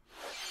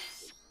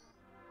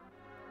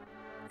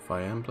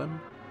 Fire Emblem?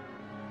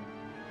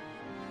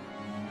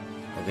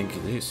 I think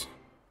it is.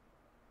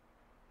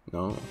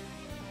 No.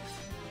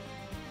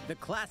 The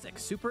classic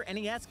Super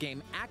NES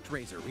game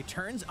ActRaiser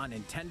returns on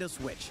Nintendo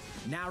Switch,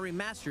 now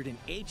remastered in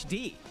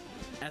HD.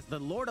 As the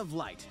Lord of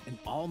Light and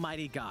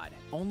Almighty God,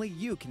 only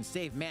you can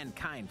save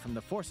mankind from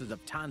the forces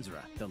of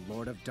Tanzra, the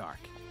Lord of Dark.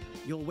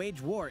 You'll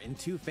wage war in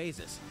 2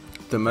 phases.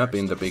 The map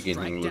in the Strike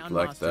beginning looked down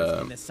like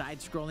monsters in the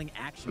side-scrolling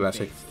action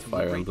classic phase to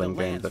Fire liberate Emblem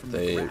the game lands that from the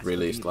they grasp of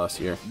released evil. last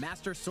year.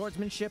 Master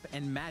swordsmanship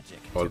and magic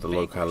Or to the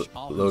vanquish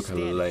all who stand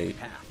in your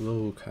path.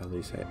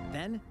 localization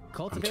Then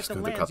cultivate just the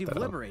going to lands cut you've that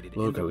out. liberated in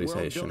the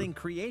Localization. world-building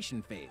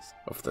creation phase.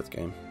 of that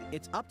game.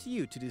 It's up to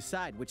you to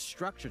decide which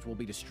structures will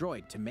be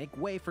destroyed to make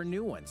way for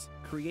new ones,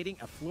 creating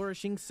a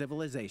flourishing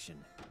civilization.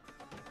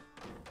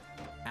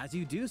 As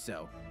you do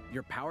so,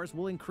 your powers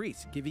will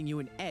increase, giving you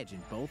an edge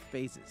in both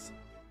phases.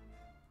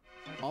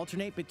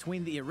 Alternate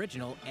between the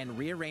original and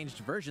rearranged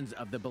versions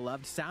of the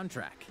beloved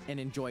soundtrack and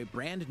enjoy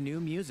brand new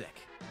music.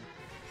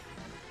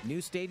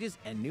 New stages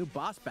and new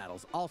boss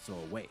battles also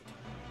await.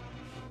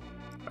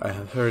 I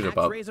have heard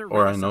about, ActRaiser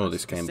or I know Renaissance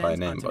this game by descends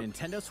name, onto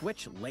but Nintendo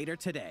Switch later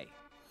today.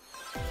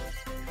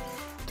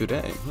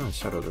 today, no,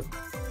 Shadow.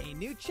 A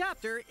new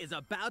chapter is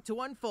about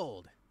to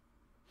unfold.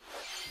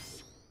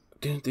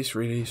 Didn't this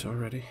release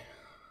already?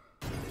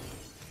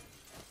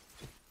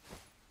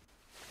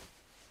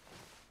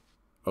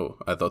 Oh,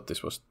 I thought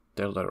this was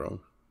Deltarune.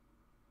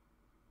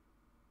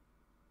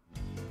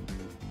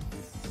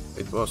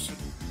 It was.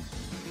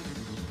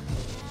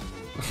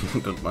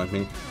 Don't mind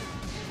me.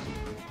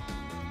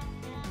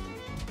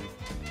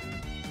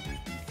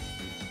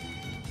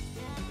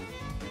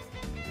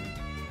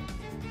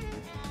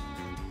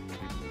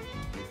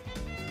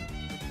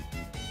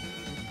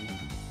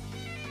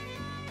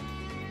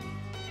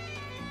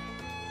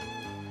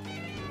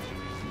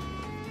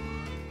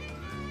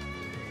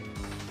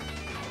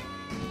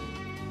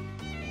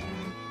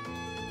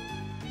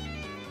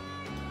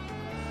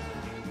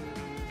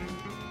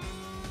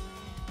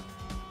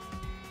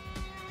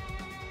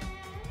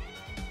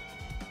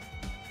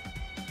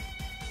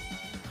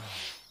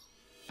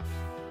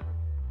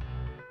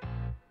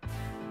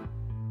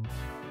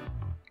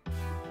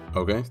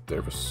 Okay,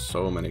 there were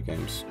so many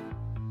games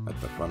at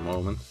that one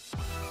moment.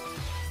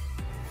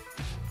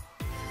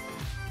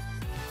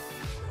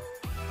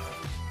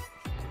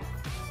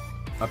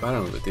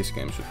 Apparently this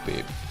game should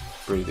be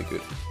pretty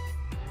good.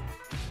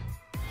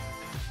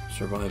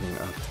 Surviving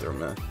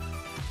Aftermath.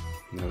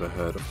 Never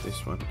heard of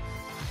this one.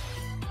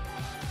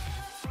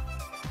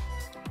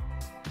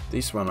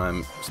 This one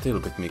I'm still a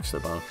bit mixed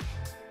about.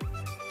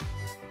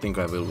 I think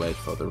I will wait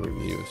for the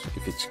reviews.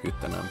 If it's good,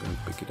 then I'm going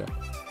to pick it up.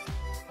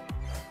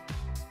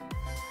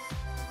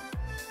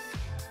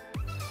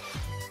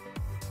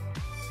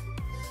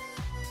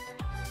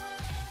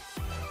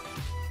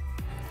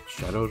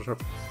 Shadow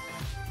Drop.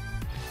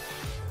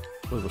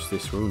 What was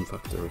this? Rune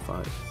Factory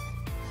 5.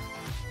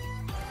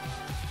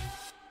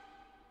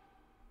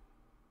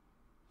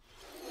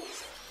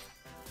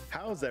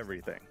 How's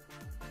everything?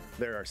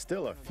 There are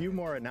still a few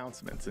more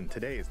announcements in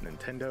today's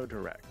Nintendo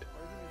Direct.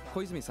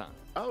 Koizumi-san.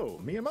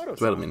 Oh, Miyamoto-san.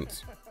 12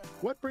 minutes.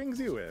 What brings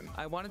you in?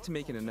 I wanted to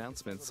make an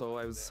announcement, so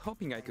I was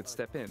hoping I could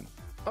step in.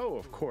 Oh,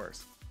 of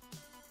course.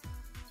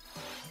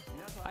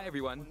 Hi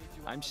everyone,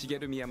 I'm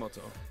Shigeru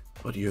Miyamoto.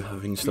 What do you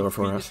have in store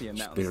for us? We previously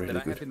announced Really that I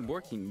good. have been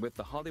working with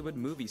the Hollywood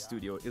movie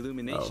studio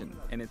Illumination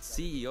and its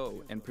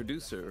CEO and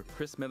producer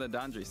Chris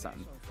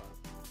Meledandri-san,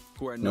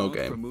 who are known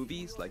for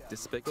movies like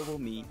Despicable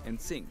Me and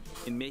Sing,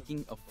 in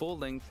making a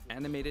full-length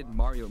animated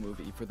Mario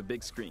movie for the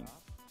big screen.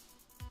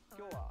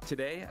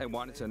 Today, I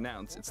wanted to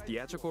announce its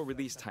theatrical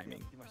release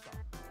timing.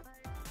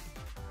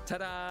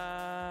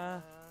 Ta-da!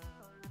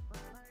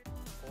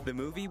 The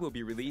movie will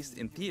be released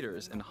in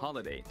theaters in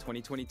holiday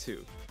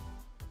 2022.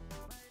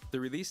 The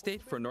release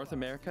date for North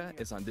America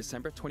is on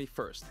December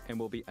 21st, and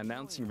we'll be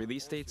announcing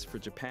release dates for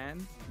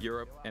Japan,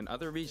 Europe, and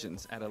other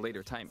regions at a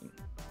later timing.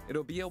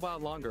 It'll be a while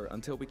longer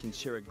until we can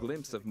share a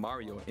glimpse of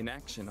Mario in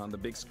action on the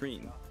big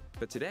screen.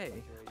 But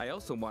today, I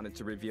also wanted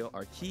to reveal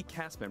our key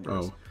cast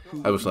members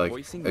who will be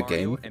voicing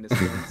Mario and his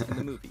friends in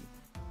the movie.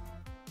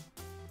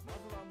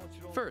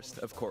 First,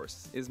 of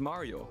course, is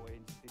Mario,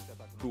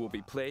 who will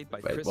be played by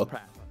Chris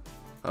Pratt.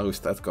 How is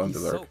that going to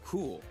work? He's so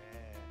cool.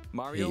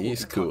 Mario will be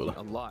talking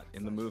a lot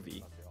in the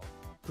movie.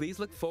 Please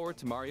look forward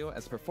to Mario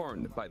as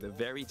performed by the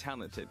very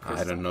talented Chris.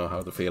 I don't know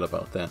how to feel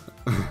about that.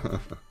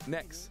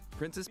 Next,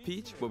 Princess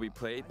Peach will be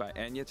played by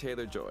Anya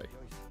Taylor-Joy.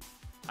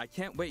 I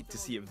can't wait to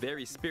see a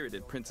very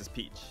spirited Princess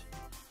Peach.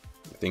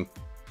 I think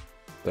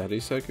that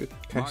is a good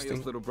casting.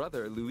 Mario's little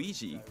brother,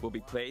 Luigi, will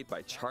be played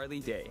by Charlie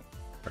Day.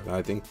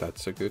 I think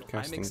that's a good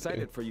casting. I'm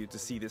excited for you to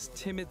see this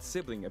timid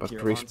sibling appear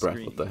Chris on Pratt,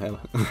 screen. what the hell?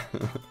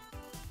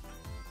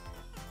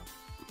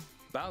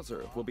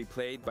 Bowser will be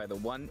played by the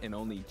one and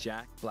only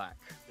Jack Black.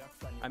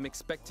 I'm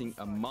expecting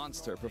a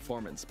monster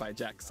performance by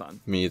Jack-san.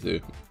 Me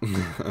too.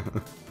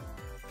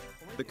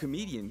 The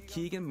comedian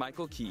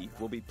Keegan-Michael Key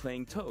will be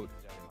playing Toad.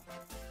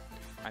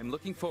 I'm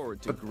looking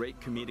forward to great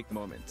comedic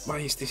moments. Why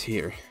is this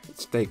here?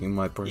 It's taking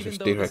my Princess Even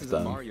though Direct this is a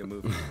down. Mario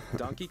movie,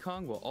 Donkey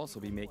Kong will also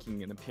be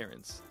making an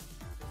appearance.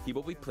 He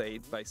will be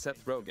played by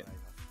Seth Rogen.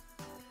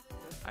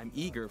 I'm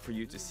eager for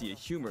you to see a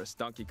humorous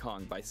Donkey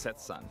Kong by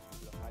Seth-san.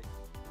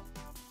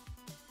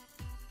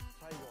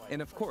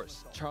 And of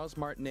course, Charles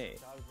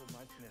Martinet,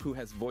 who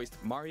has voiced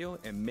Mario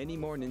and many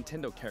more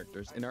Nintendo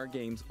characters in our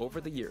games over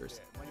the years,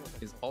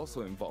 is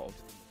also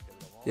involved.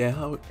 Yeah,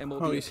 how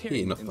be is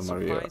he not the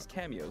Mario surprise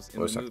cameos in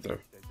voice the movie.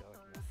 actor?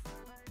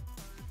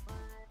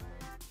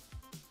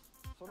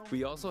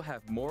 We also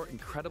have more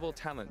incredible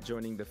talent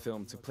joining the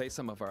film to play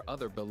some of our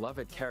other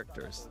beloved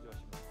characters.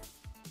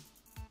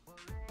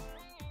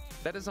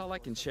 That is all I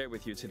can share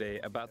with you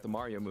today about the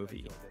Mario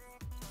movie.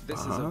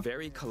 This is a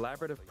very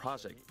collaborative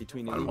project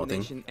between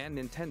Illumination and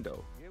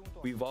Nintendo.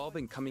 We've all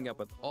been coming up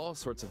with all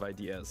sorts of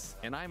ideas,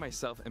 and I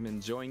myself am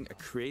enjoying a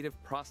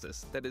creative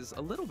process that is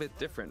a little bit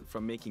different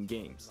from making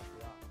games.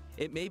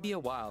 It may be a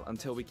while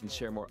until we can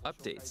share more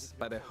updates,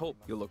 but I hope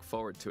you'll look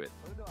forward to it.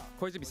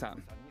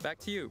 Koizumi-san, back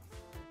to you.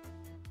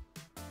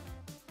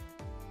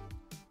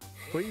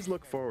 Please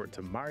look forward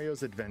to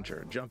Mario's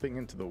adventure jumping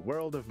into the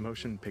world of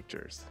motion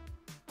pictures.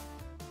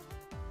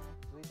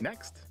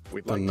 Next,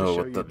 we'd like to show you I don't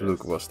know what that this.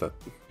 look was that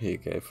he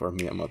gave for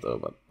Miyamoto,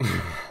 but...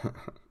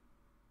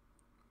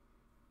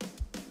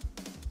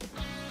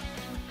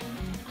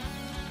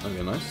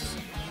 Okay, nice.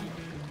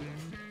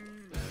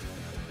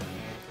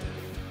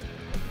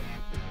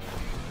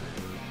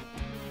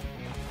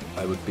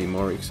 I would be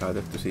more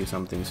excited to see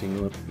something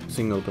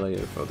single player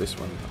for this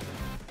one.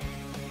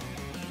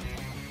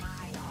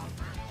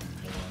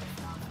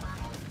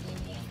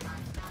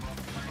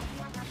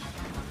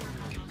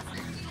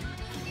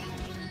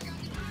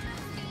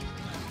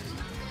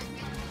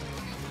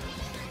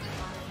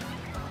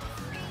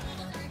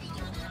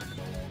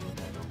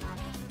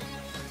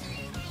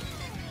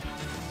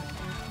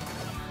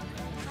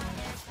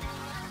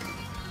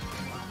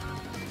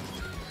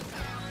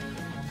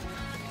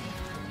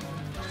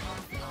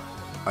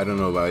 I don't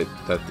know why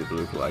that did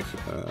look like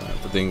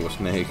the thing was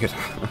naked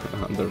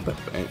under that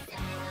paint.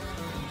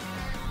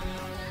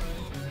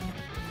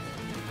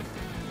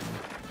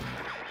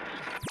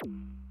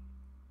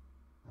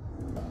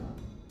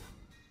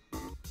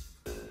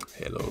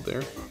 Hello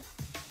there.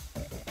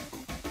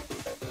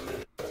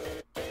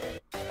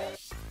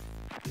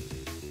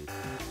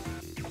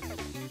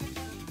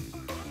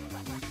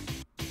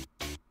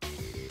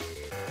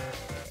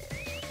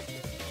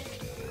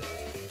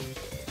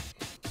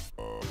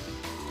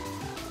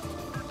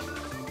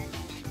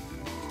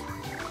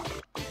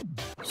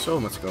 So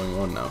much going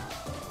on now.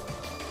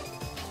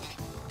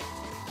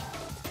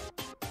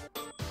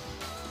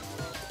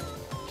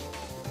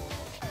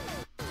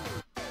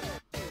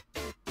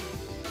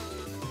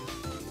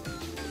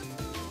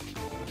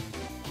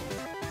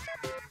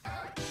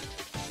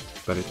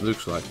 But it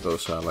looks like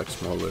those are like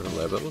smaller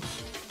levels.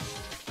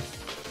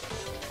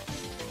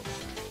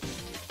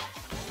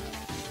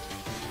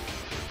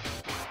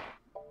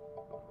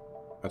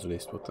 At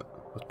least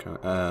what kind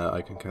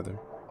I can gather.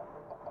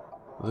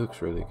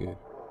 Looks really good.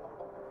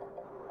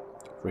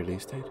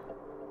 Release date?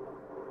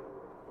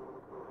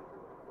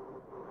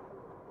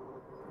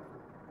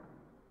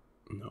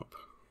 Nope.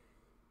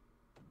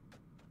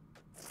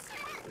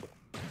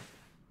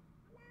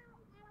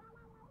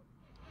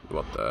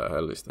 What the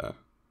hell is that?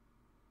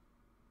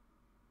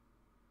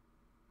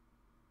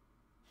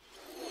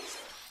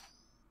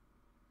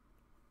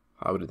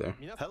 Howdy there.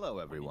 Hello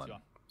everyone.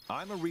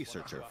 I'm a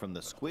researcher from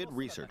the Squid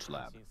Research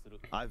Lab.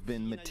 I've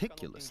been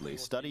meticulously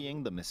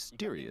studying the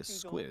mysterious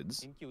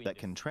squids that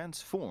can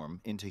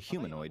transform into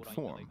humanoid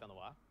form.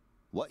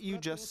 What you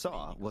just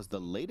saw was the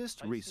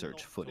latest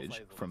research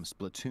footage from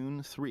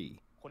Splatoon 3.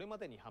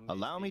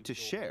 Allow me to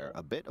share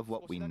a bit of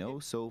what we know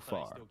so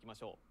far.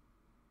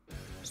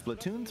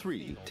 Splatoon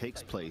 3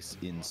 takes place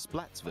in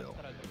Splatsville.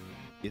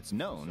 It's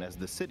known as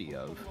the City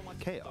of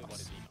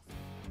Chaos.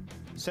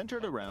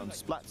 Centered around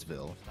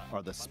Splatsville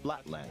are the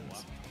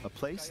Splatlands, a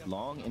place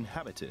long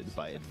inhabited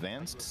by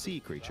advanced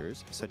sea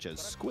creatures such as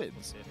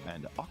squids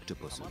and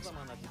octopuses.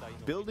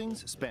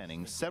 Buildings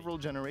spanning several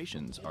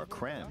generations are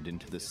crammed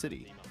into the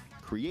city,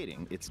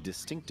 creating its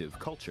distinctive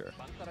culture.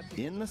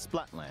 In the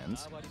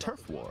Splatlands,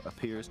 turf war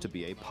appears to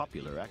be a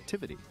popular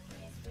activity.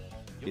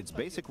 Its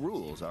basic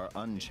rules are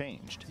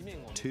unchanged.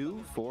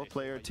 2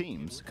 4-player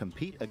teams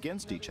compete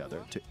against each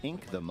other to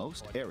ink the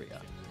most area.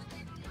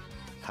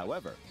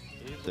 However,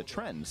 the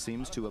trend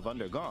seems to have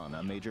undergone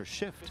a major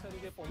shift,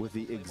 with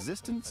the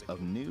existence of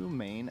new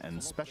main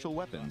and special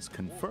weapons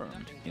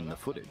confirmed in the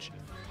footage.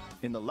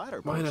 In the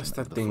latter Why does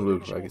that thing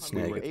look like it's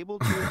we were naked? able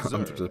to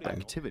observe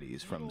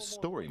activities from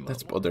story mode,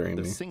 That's bothering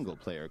the me.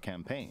 single-player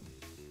campaign.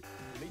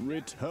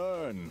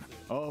 Return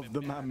of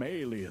the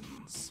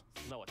mammalians.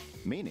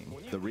 Meaning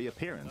the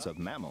reappearance of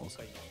mammals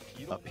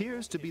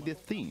appears to be the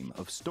theme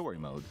of story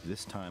mode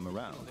this time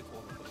around.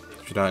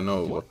 Should I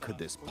know What could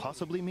this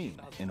possibly mean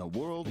in a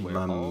world where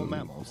all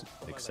mammals,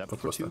 except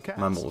for 2 cats,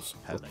 mammals,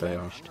 have what they are?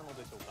 vanished?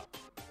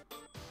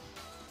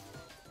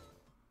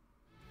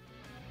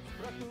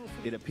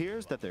 It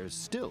appears that there's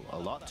still a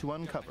lot to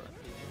uncover.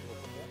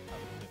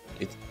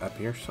 It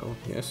appears so,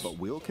 yes. But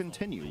we'll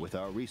continue with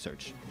our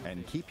research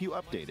and keep you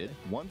updated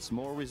once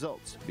more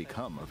results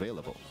become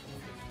available.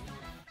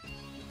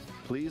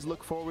 Please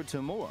look forward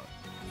to more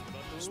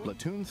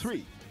Splatoon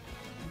 3.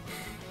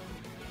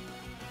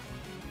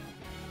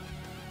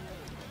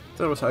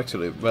 That was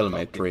actually a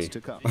well-made tree.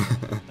 To come.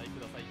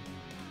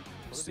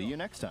 See you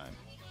next time.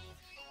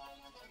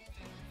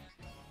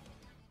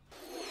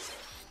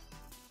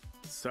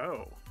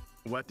 So,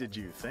 what did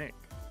you think?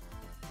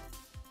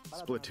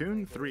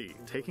 Splatoon 3,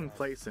 taking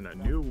place in a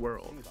new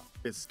world,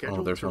 is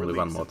scheduled there's to only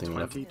one release more in thing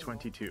left.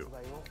 2022.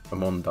 A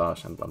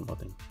montage and one more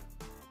thing.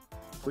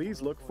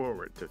 Please look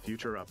forward to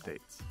future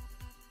updates.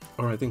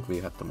 Or I think we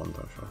had the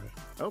montage already.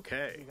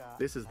 Okay,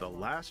 this is the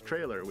last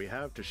trailer we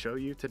have to show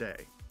you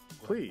today.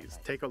 Please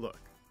take a look.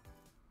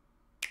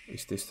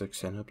 Is this the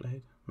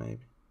Xenoblade?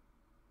 Maybe?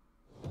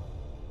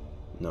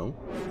 No?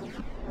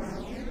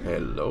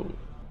 Hello?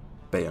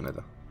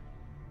 Bayonetta.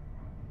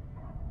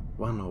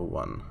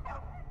 101.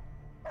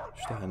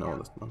 Should I know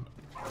that one?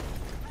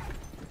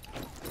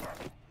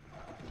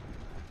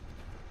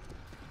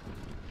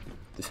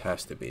 This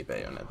has to be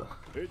Bayonetta.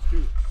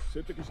 HQ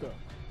接敵した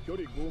距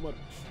離50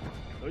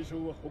対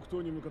象は北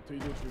東に向かって移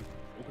動中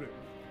遅れ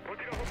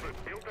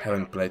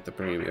Haven't played the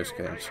previous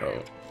game,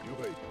 so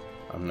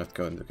I'm not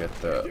going to get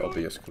the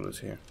obvious clues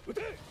here.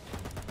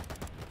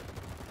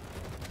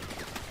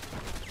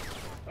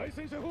 対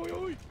戦車砲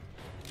用意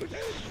撃て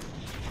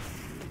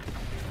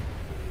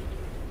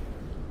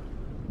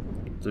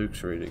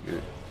Looks really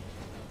good.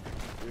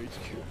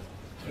 HQ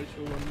対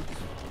象は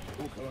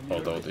無効果は見ら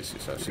れない Although this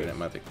is a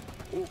cinematic,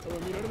 効果は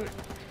見られない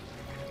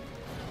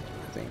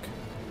I think.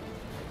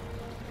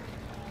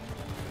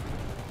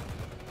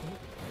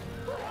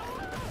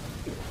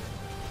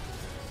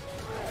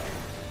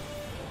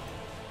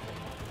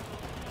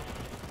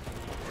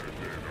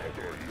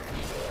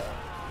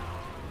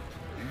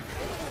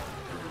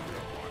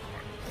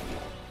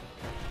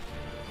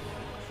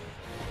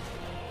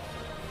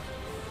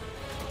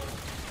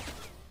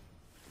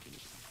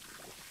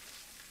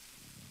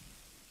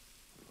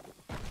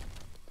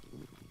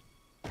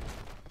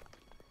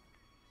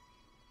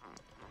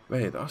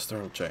 Wait,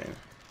 Astral Chain.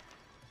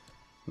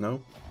 No?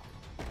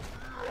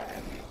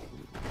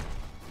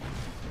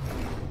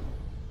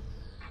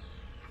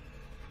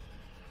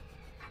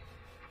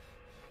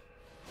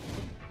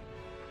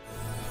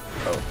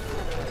 Oh.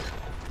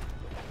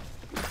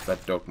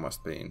 That dog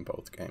must be in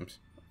both games.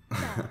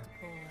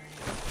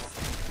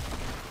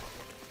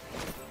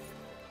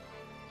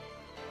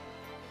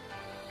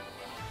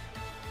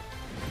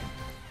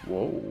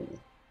 Whoa.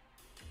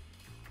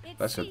 It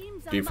That's a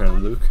seems different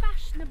I'm look.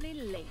 unfashionably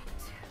late,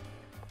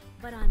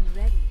 but I'm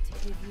ready to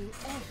give you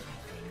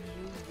everything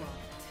you want.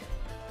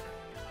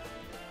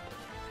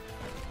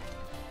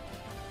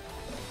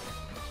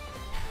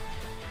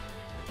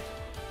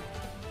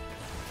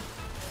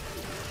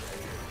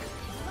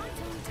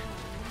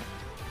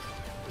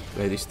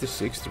 Wait, is this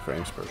 60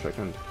 frames per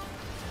second?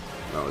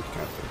 No, it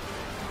can't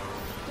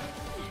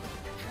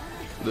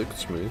be. Look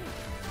smooth.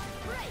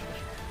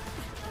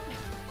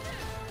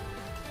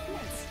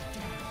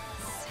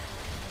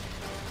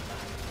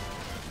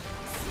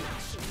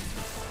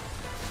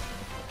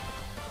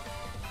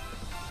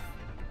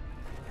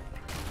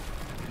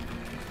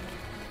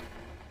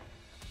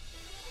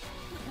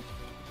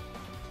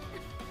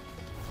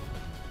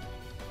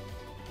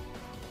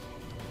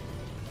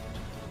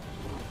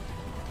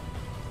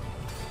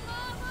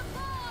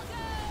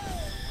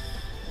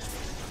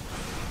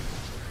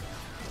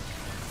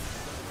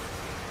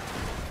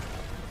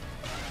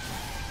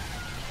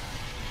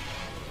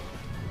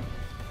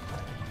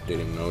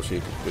 Didn't know she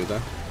could do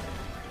that.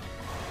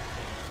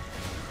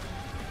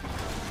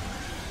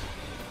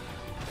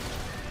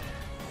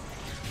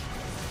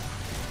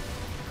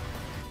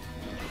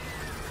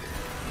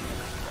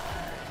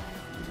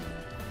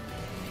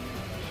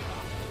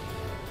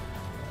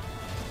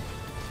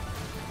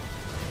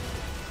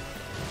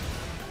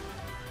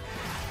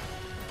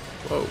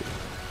 Whoa.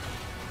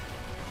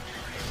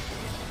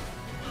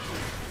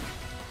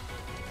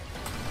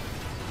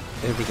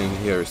 Everything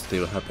here is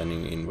still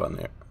happening in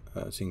one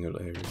single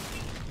area.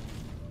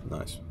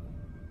 Nice.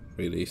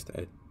 Release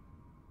date.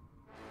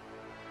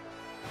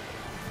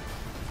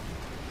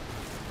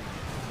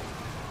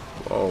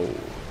 Whoa.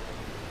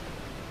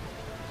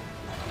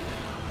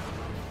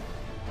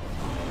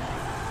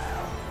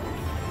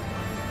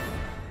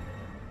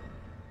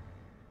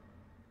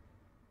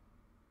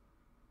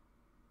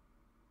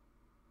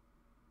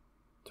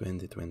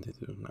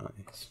 $2022,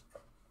 nice.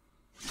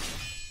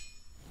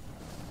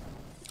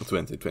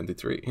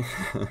 2023.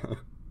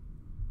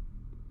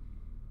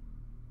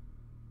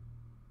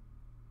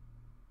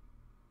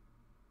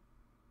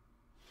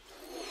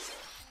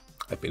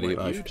 I believe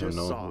what I you should have just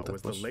known saw who that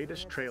was the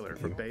latest trailer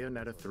for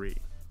Bayonetta 3.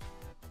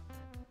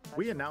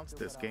 We announced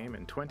this game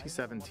in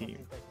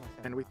 2017,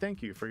 and we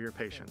thank you for your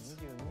patience.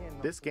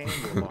 This game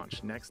will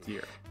launch next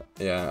year.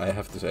 Yeah, I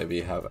have to say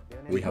we have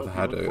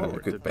had a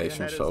good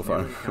patience so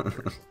far.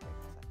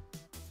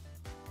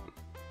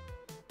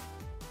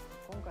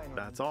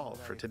 That's all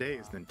for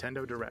today's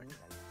Nintendo Direct.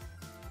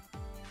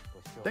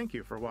 Thank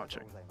you for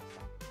watching.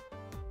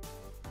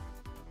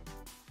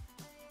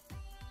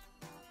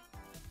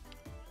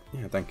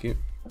 Yeah, thank you.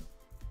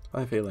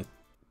 I feel like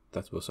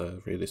that was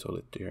a really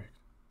solid direct.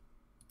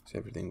 Is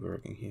everything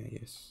working here?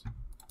 Yes.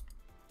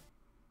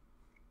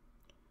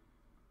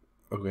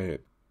 Okay,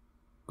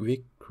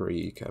 quick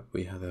recap.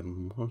 We had a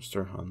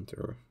Monster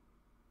Hunter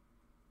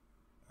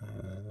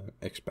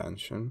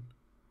expansion.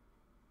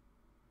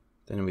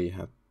 Then we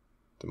had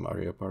the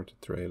Mario Party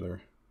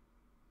trailer.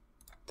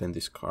 Then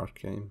this card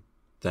game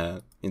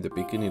that in the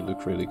beginning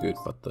looked really good,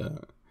 but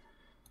the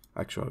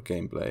actual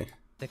gameplay.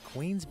 The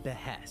Queen's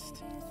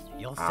Behest.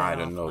 You'll set I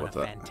don't off know on what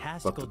a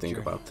fantastical to think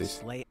journey about to this.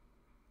 slay.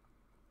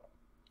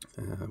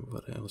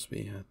 What else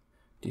we had?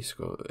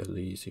 Disco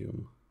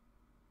Elysium.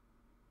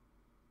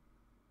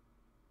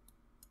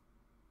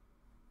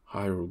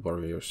 Hyrule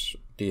Warriors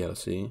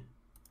DLC.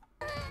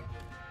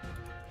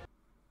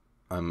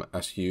 I'm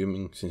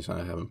assuming, since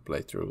I haven't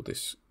played through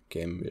this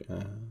game,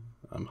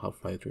 I'm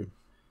halfway through.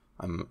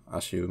 I'm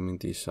assuming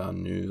these are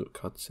new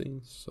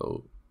cutscenes,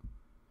 so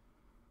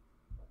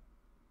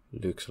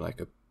looks like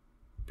a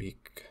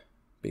big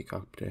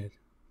update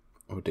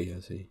or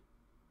DLC.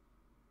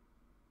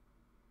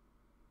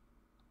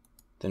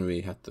 Then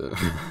we had the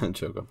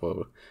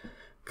Chocobo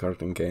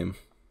karting game.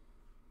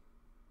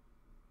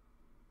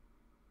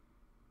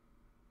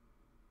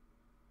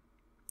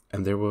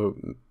 And there were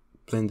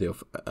plenty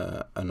of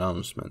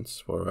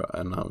announcements.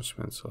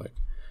 Like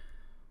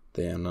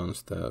they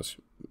announced the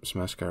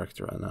Smash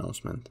character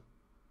announcement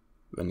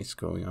when it's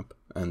going up,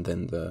 and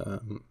then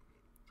the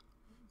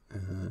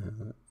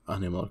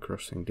Animal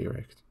Crossing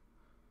Direct.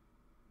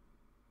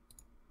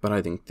 But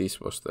I think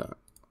this was the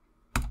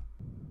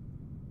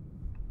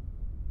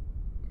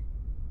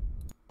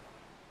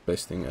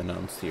best thing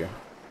announced here.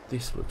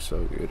 This looks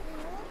so good.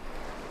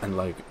 And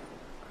like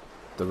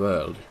the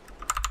world.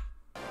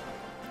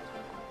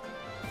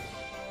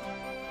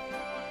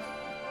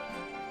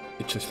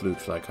 It just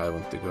looks like I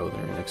want to go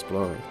there and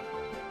explore it.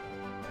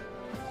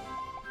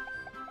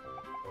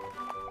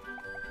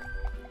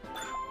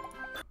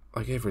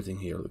 Like everything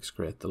here looks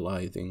great, the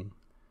lighting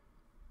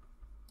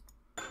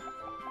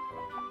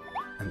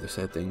and the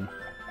setting,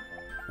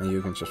 and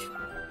you can just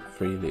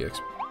freely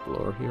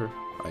explore here,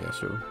 I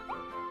assume.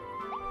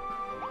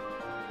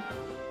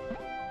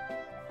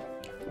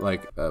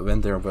 Like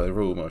when there were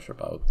rumors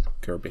about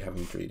Kirby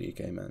having 3D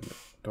game and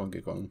Donkey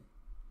Kong,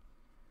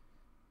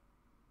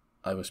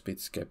 I was a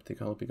bit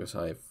skeptical because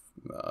I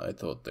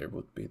thought there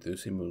would be too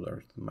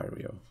similar to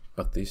Mario,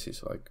 but this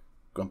is like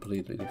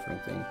completely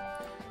different thing.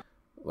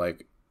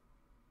 Like,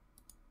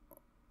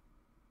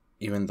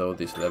 even though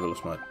these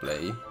levels might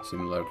play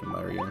similar to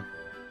Mario,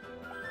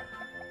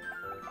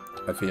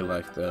 I feel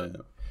like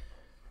the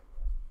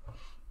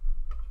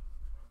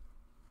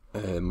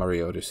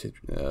Mario Odyssey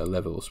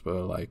levels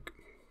were like,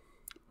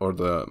 or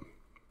the,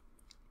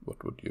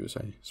 what would you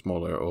say,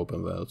 smaller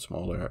open worlds,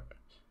 smaller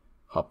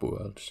hub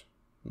worlds,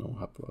 no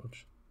hub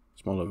worlds,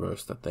 smaller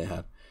worlds that they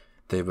had,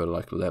 they were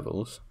like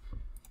levels.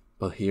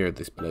 But here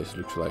this place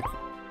looks like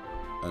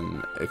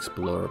an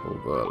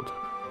explorable world.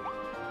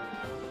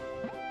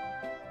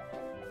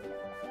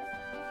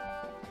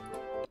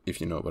 If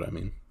you know what I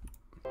mean.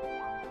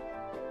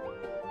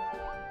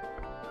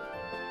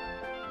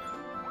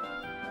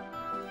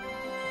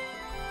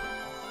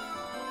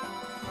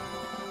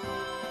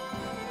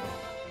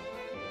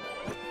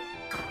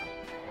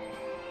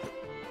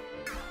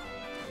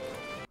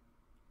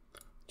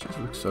 Just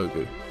looks so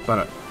good.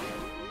 But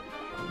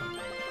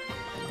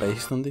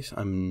based on this,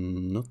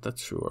 I'm not that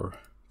sure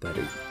that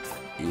it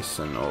is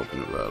an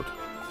open world.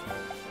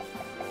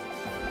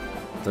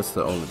 That's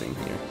the only thing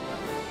here.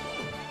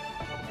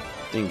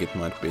 I think it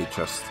might be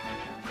just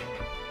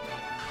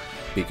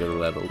bigger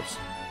levels.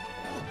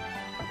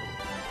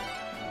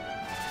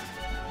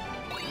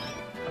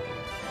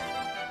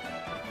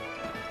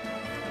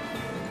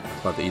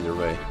 But either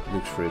way,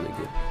 looks really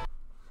good.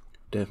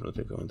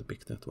 Definitely going to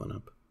pick that one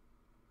up.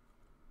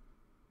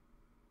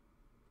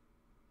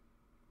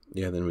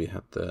 Yeah, then we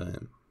had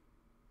the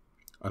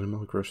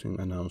Animal Crossing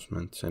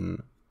announcements,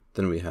 and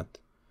then we had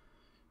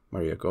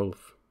Mario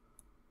Golf.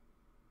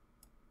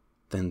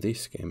 Then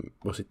this game,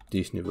 was it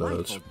Disney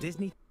Worlds?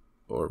 Disney?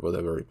 Or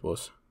whatever it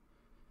was.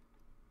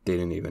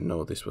 Didn't even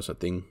know this was a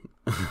thing.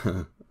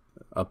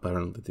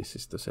 Apparently this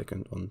is the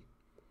second one.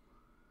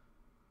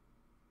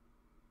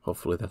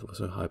 Hopefully that was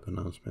a hype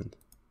announcement.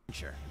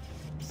 Sure.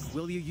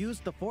 Will you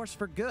use the Force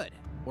for good,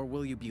 or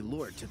will you be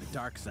lured to the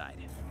dark side?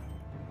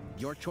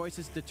 Your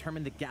choices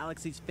determine the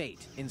galaxy's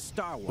fate in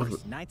Star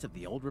Wars Knights of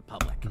the Old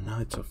Republic.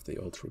 Knights of the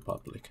Old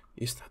Republic.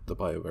 Is that the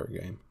BioWare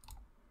game?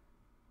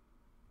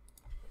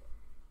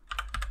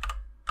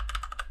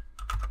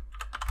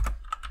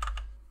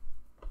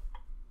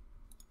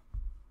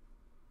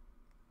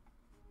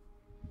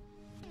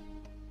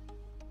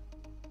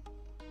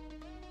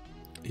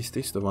 Is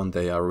this the one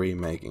they are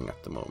remaking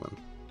at the moment?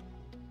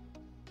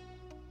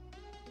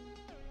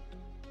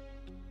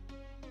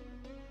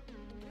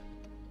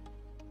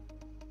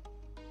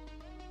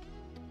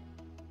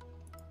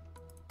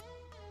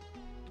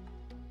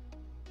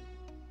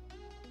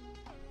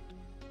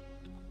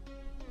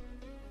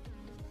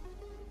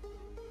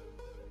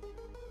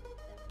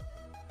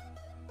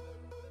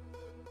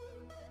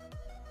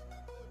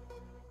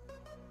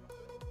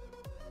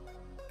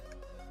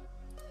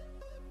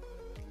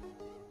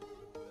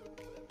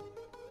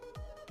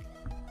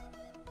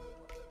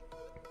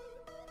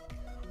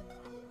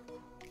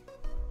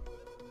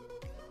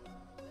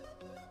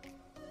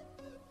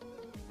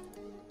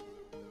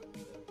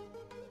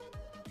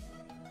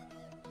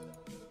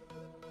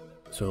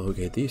 So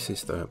okay, this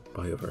is the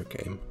BioWare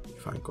game,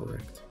 if I'm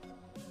correct.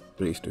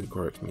 Please do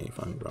correct me if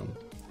I'm wrong.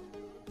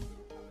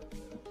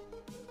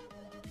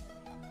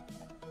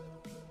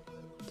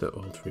 The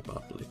Old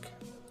Republic.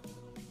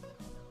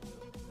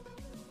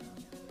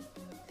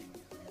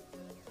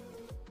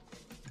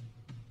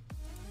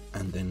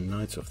 And then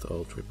Knights of the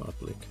Old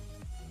Republic.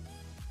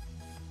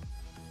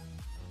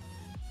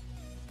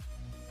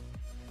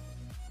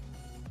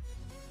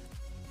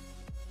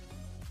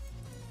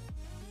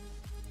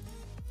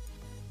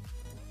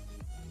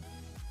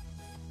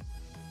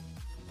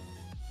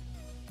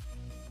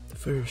 The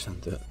first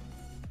and the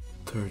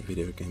third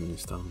video game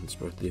installments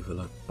were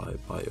developed by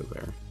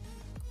BioWare,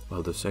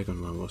 while the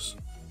second one was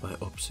by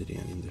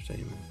Obsidian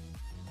Entertainment.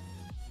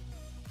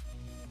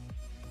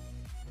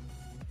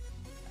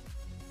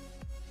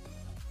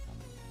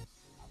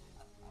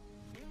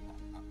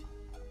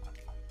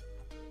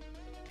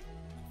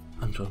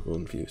 I'm so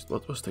confused.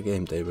 What was the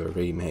game they were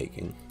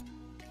remaking?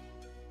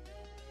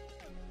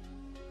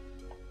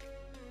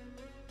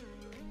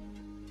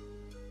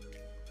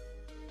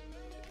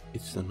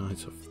 It's the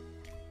Knights of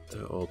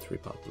the Old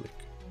Republic.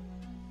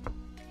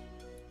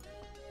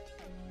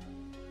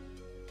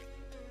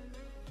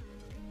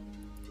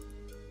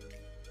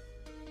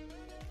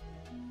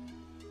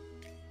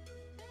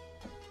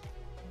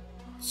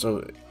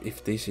 So,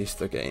 if this is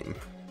the game,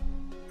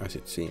 as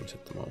it seems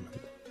at the moment,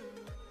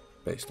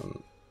 based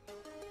on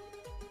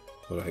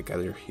what I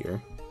gather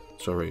here,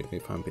 sorry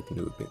if I'm a bit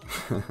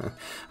newbie,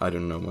 I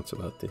don't know much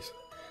about this.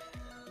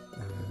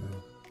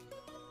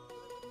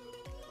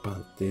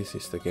 But this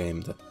is the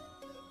game that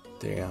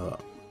they are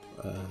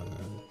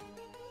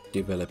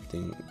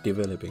developing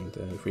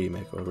the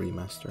remake or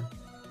remaster.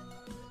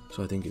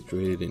 So I think it's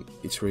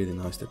really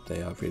nice that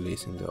they are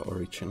releasing the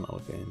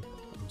original game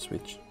on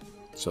Switch.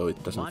 So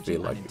it doesn't Launching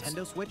feel like on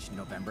Nintendo it's Switch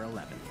November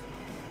 11th.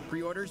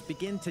 Pre-orders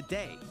begin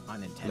today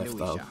on Nintendo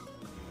left out. eShop.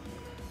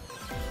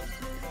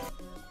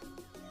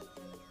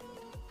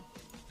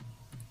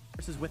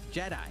 Versus with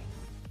Jedi.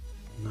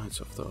 Knights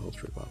of the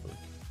Old Republic.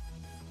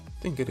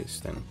 think it is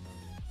then.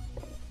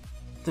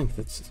 I think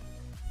that's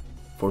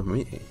for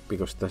me,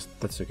 because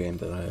that's a game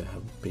that I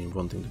have been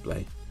wanting to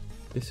play.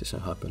 This is a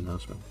hype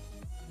announcement.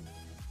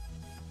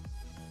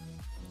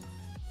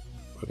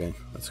 Okay,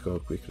 let's go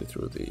quickly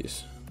through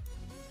these.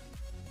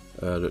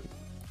 The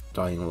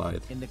Dying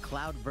Light. In the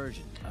cloud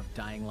version of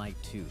Dying Light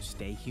 2,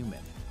 Stay Human.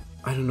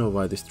 I don't know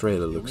why this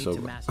trailer looks so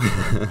bad.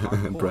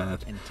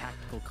 And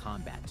tactical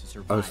combat to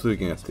survive. I was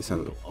looking at this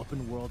and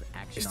open world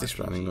action is this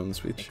running on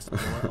Switch?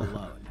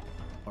 alone,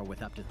 or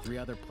with up to 3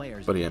 other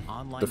players. But yeah,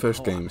 the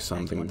first game is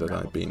something that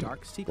I've been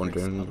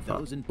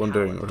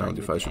wondering around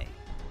if I should.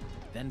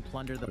 Then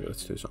plunder the. Okay,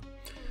 let's do so.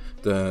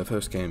 The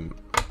first game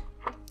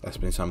has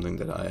been something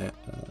that I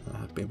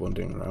have been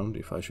wondering around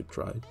if I should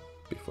try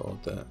before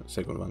the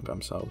second one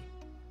comes out.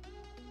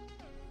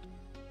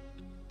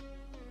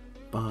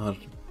 But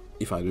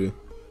if I do,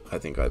 I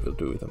think I will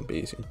do it on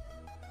PC.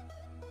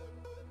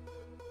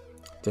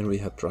 Then we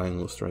had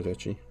Triangle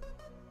Strategy.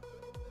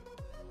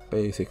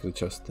 Basically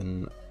just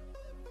an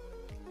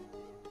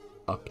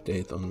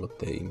update on what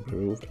they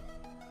improved.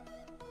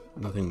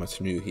 Nothing much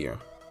new here.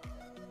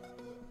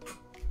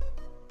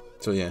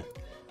 So yeah,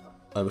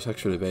 I was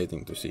actually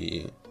waiting to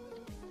see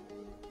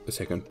a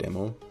second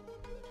demo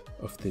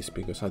of this,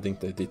 because I think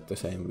they did the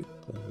same with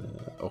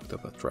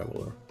Octopath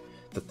Traveler,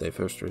 that they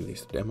first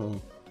released a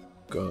demo,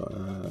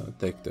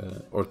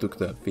 took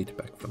the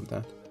feedback from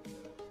that,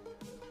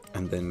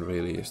 and then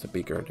released a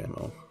bigger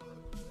demo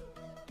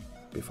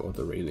before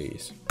the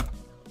release.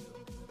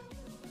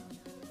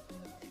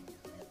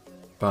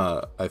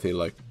 But I feel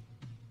like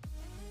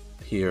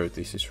here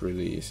this is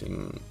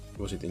releasing,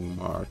 was it in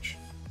March?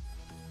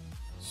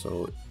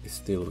 So it's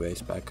still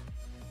ways back.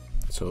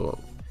 So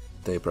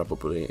they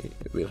probably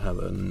will have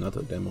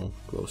another demo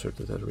closer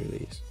to the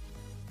release.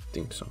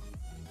 Think so.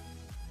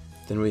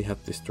 Then we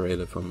had this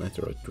trailer for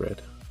Metroid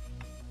Dread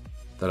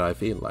that I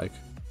feel like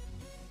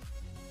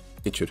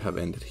it should have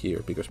ended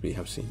here, because we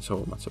have seen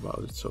so much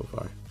about it so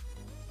far.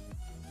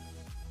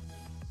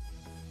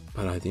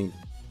 But I think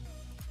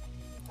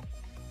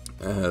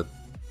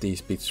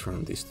these bits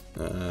from this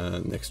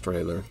next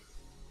trailer,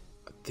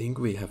 I think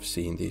we have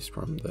seen these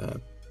from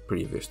the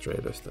previous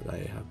trailers that I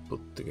have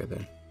put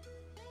together.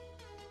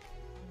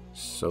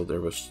 So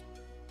there was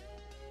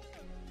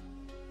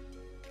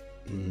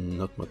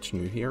not much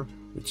new here,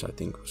 which I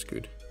think was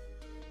good.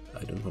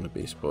 I don't want to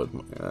be spoiled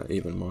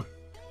even more.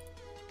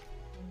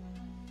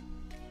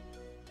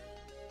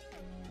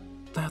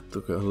 That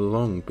took a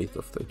long bit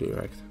of the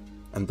direct.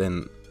 And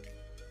then,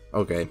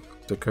 okay,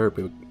 the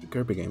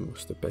Kirby game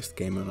was the best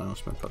game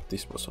announcement, but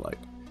this was like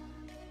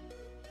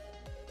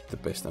the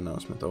best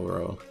announcement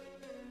overall.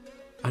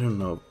 I don't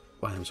know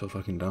why I'm so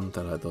fucking dumb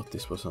that I thought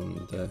this was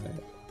on the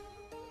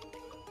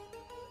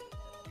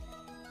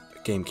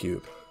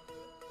GameCube.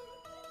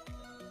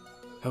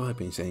 Have I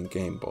been saying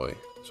Game Boy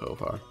so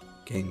far?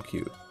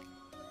 GameCube.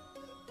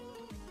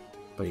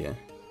 But yeah,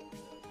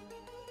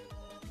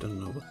 don't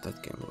know what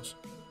that game was.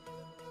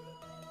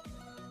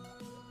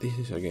 This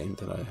is a game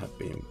that I have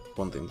been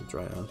wanting to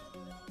try out.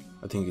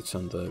 I think it's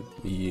on the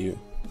Wii U,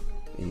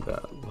 in the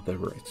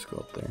whatever it's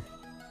called there.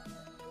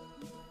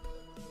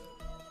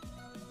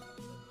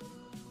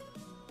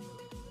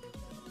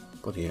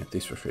 But yeah,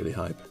 this was really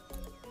hype.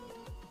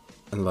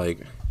 And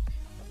like,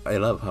 I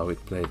love how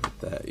it played with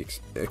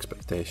the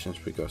expectations,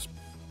 because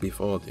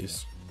before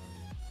this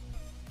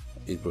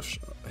it was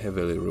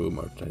heavily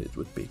rumored that it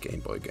would be Game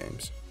Boy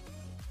games.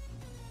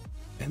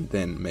 And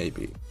then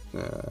maybe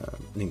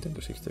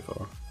Nintendo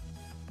 64.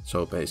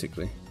 So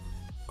basically,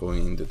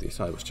 going into this,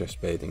 I was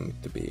just waiting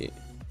it to be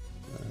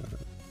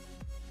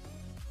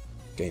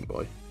Game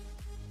Boy.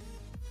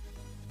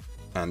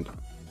 And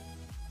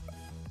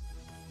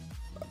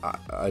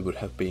I would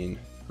have been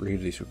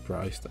really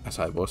surprised, as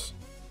I was,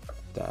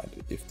 that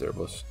if there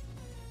was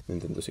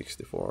Nintendo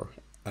 64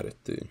 added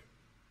too.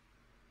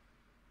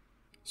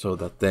 So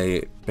that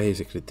they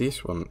basically,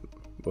 this one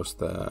was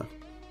the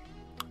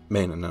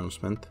main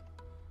announcement,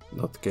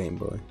 not Game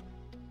Boy.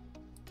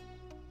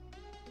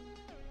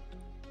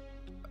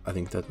 I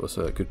think that was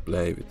a good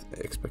play with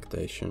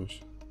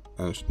expectations,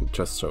 and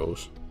just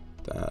shows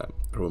that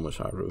rumors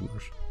are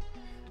rumors.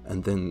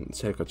 And then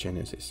Sega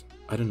Genesis,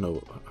 I don't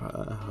know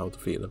how to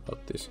feel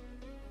about this,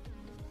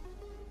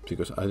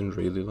 because I don't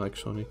really like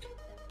Sonic.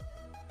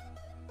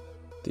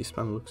 This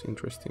one looks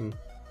interesting.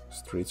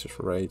 Streets of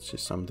Rage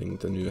is something,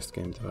 the newest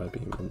game that I've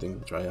been wanting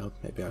to try out.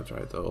 Maybe I'll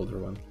try the older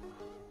one.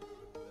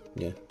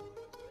 Yeah.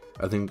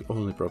 I think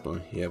only problem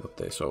here what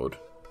they showed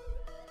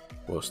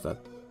was that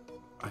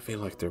I feel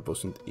like there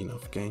wasn't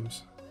enough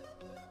games.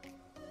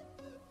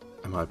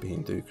 Am I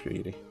being too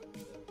greedy?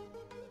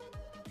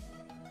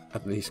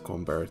 At least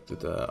compared to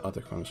the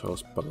other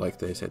consoles, but like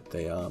they said,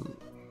 they are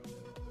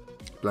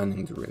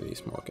planning to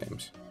release more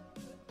games.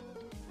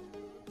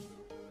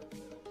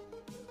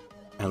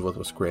 And what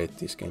was great,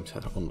 these games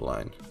had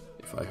online,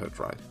 if I heard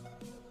right.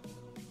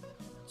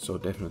 So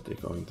definitely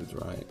going to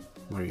try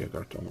Mario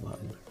Kart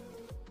Online.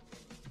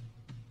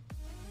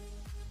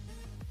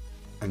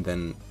 And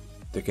then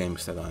the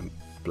games that I'm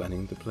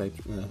planning to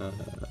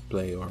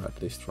play or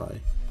at least try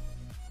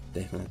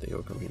definitely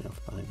Ocarina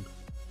of Time.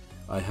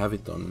 I have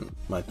it on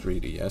my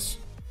 3DS,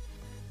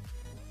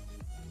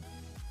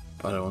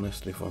 but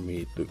honestly for me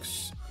it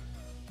looks...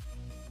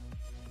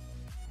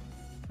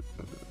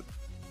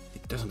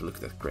 it doesn't look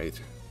that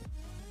great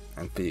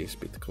and feels a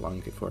bit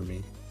clunky for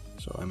me,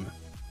 so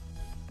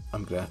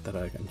I'm glad that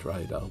I can try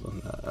it out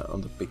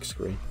on the big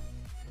screen.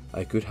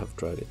 I could have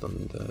tried it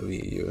on the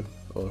Wii U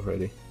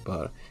already,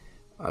 but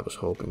I was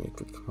hoping it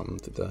would come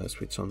to the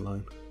Switch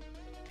Online.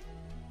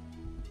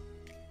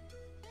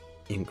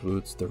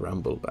 Includes the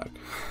Rumbleback.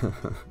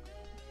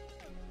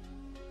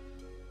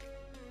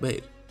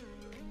 Wait,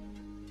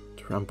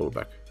 the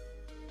Rumbleback.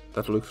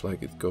 That looks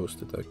like it goes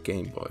to the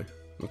Game Boy,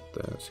 not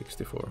the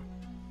 64.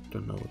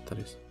 Don't know what that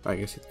is. I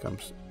guess it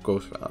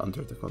goes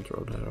under the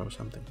controller or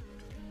something.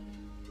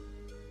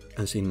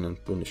 And Sin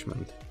and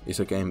Punishment is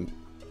a game,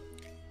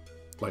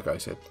 like I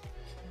said,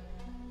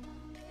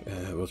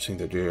 watching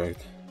the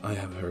direct, I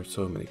have heard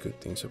so many good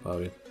things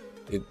about it.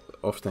 It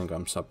often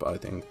comes up, I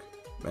think,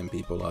 when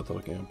people are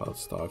talking about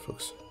Star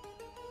Fox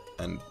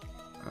and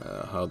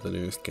how the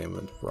newest game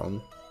went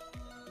wrong,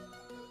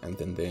 and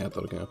then they are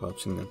talking about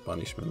Sin and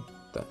Punishment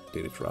that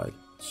did it right,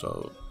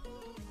 so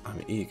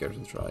I'm eager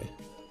to try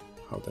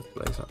how that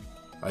plays out.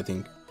 I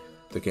think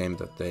the game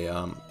that they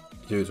are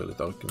usually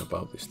talking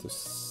about is the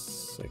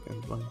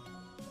second one.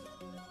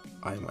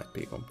 I might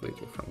be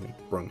completely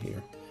wrong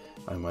here.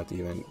 I might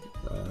even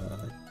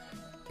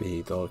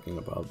be talking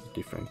about a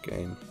different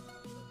game.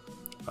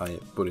 I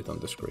put it on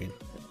the screen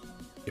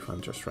if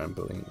I'm just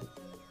rambling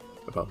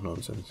about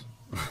nonsense.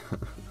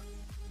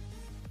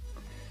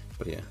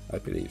 But yeah, I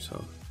believe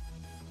so.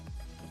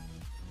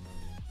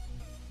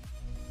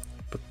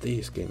 But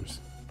these games,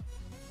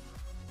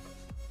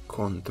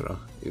 Contra,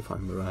 if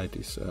I'm right,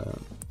 is a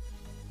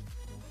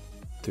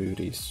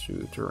 2D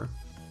shooter.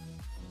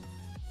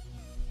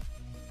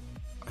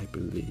 I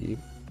believe,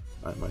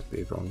 I might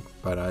be wrong,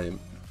 but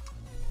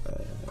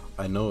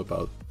I know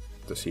about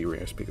the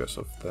series because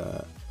of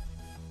the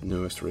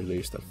newest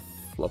release that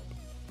flopped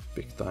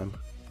big time.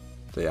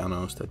 They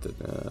announced it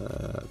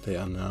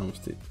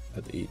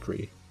at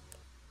E3,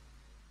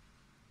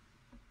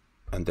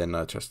 and then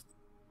I just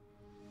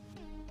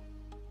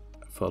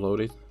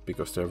followed it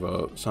because there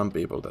were some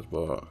people that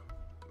were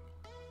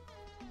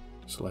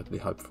slightly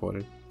hyped for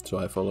it, so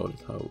I followed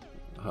it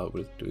how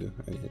would it do,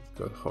 and it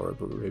got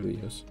horrible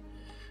reviews.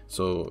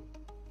 So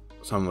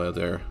somewhere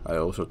there I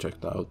also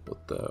checked out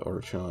what the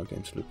original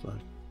games looked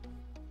like,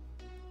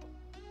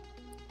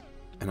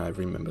 and I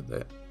remember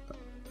that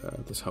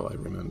that's how I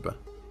remember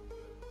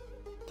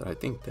that I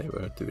think they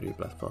were 2D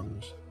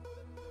platformers.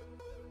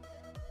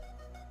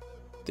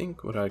 I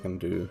think what I can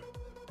do,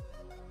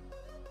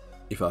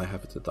 if I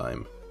have the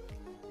time,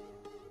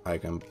 I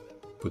can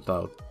put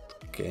out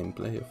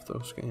gameplay of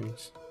those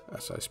games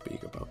as I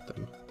speak about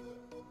them.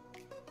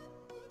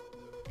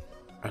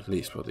 At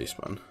least for this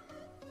one,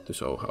 to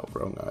show how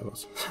wrong I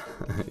was.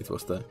 It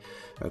was the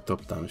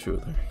top-down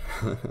shooter.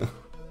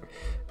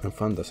 And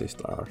Phantasy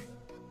Star.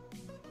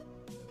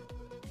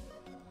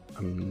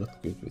 I'm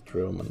not good with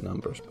Roman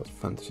numbers, but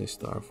Phantasy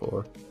Star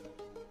 4.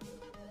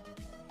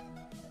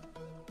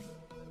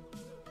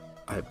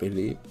 I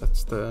believe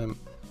that's the...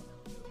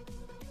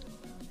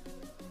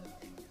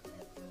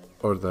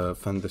 or the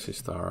Phantasy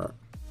Star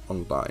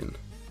Online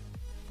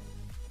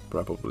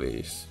probably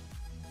is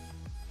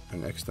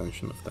an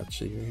extension of that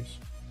series,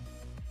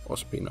 or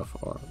spin-off,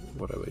 or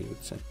whatever you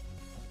would say.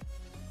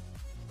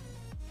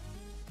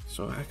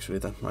 So actually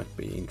that might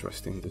be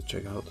interesting to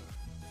check out.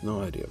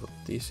 No idea what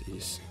this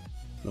is.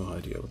 No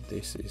idea what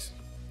this is.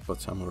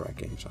 But samurai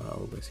games are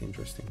always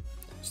interesting.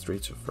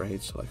 Streets of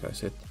Rage, like I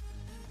said,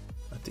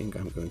 I think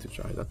I'm going to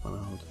try that one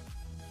out.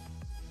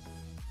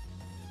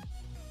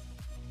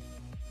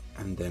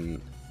 And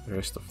then the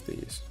rest of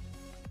these,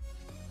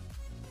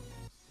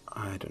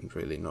 I don't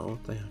really know.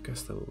 They are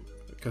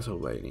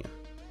Castlevania.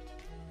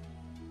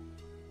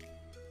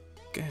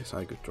 Guess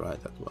I could try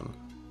that one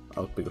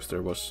out because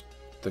there was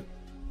the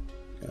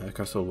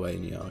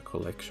Castlevania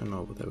collection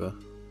or whatever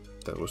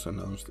that was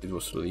announced. It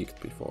was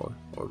leaked before,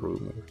 or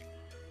rumored,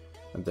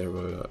 and there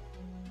were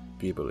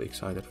people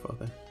excited for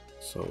that.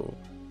 So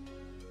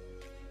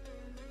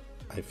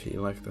I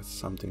feel like that's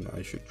something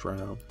I should try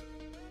out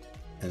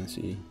and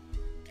see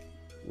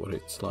what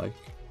it's like.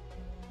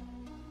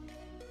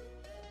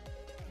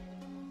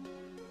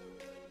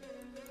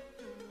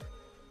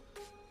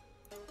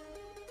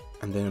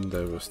 And then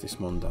there was this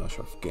montage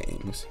of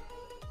games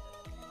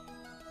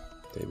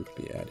they would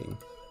be adding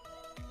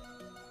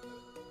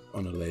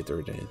on a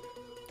later date.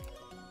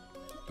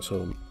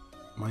 So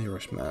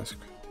Majora's Mask,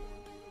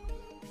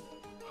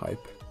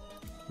 hype.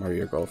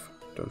 Mario Golf,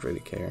 don't really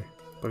care.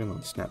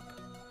 Pokemon Snap,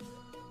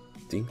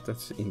 think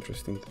that's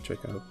interesting to check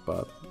out,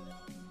 but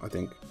I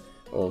think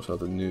also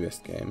the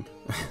newest game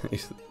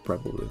is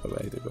probably the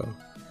way to go.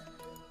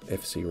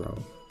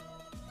 F-Zero.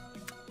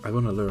 I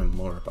want to learn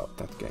more about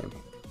that game.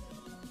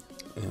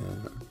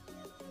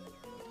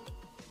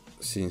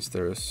 Since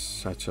there is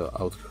such an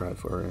outcry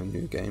for a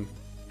new game,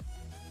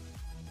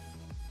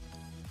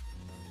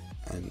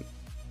 and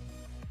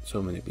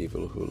so many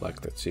people who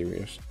like that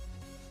series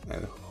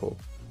and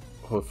hope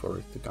for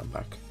it to come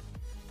back.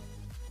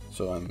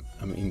 So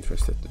I'm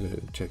interested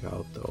to check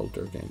out the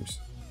older games.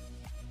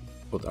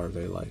 What are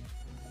they like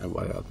and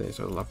why are they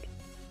so loved?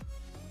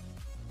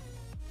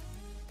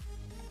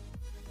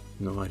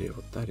 No idea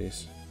what that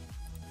is.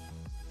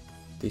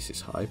 This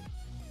is hype.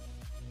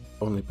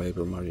 Only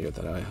Paper Mario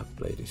that I have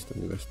played is the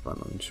newest one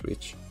on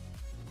Switch.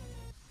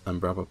 I'm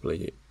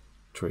probably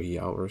 3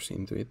 hours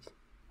into it.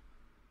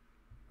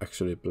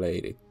 Actually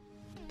played it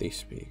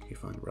this week,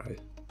 if I'm right.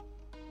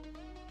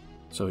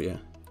 So yeah,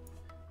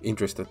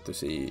 interested to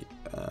see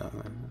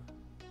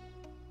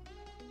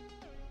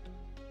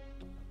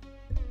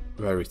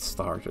where it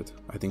started.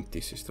 I think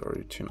this is the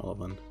original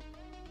one,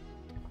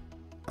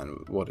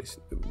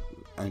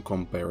 and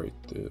compare it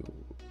to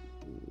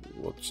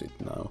what's it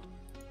now.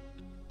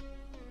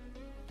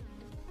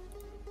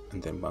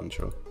 And then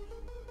Banjo.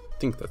 I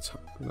think that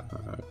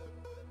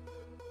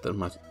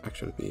might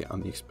actually be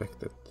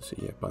unexpected to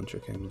see a Banjo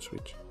game on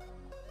Switch.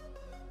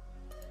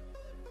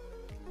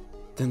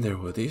 Then there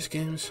were these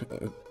games.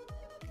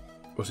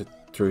 Was it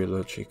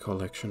Trilogy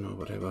Collection or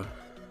whatever?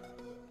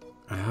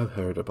 I have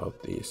heard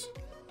about these.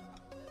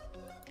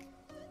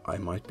 I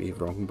might be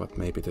wrong, but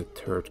maybe the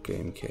third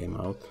game came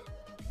out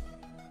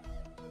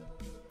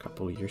a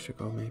couple of years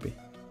ago, maybe.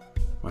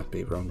 Might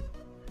be wrong.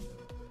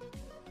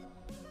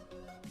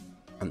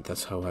 And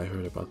that's how I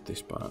heard about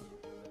this, but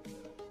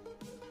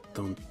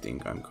don't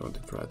think I'm going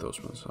to try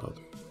those ones out.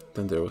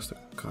 Then there was the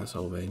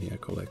Castlevania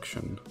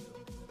Collection.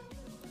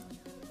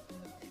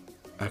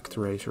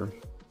 ActRaiser,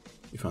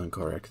 if I'm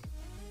correct.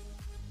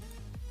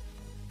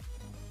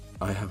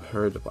 I have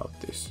heard about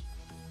this,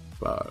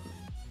 but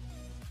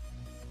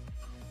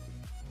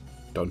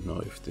don't know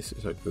if this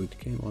is a good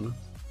game or not.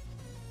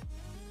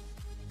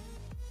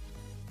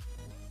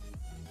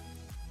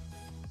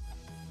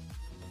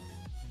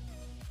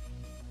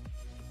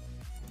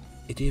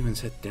 It even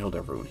said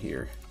Deltarune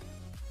here.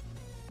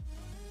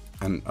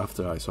 And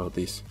after I saw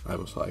this, I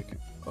was like,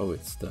 oh,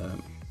 it's the...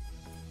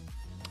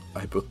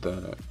 I put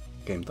the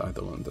game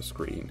title on the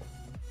screen.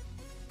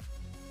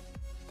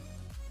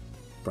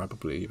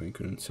 Probably even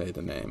couldn't say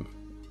the name.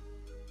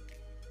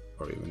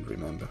 Or even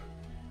remember.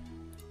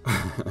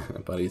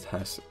 But it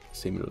has a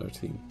similar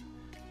theme.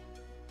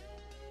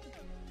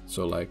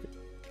 So like,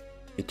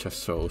 it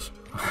just shows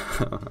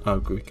how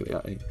quickly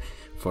I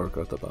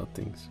forgot about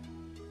things.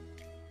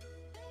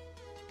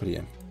 But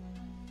yeah,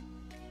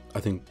 I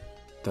think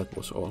that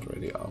was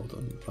already out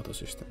on other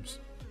systems.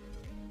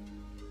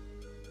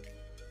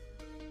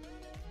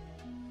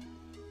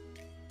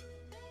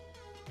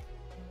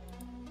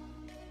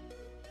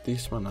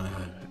 This one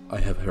I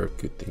have heard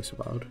good things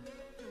about.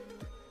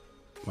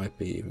 Might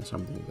be even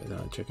something that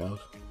I check out.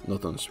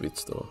 Not on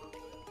Switch though.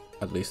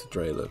 At least the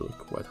trailer looked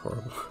quite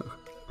horrible.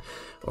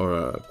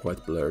 Or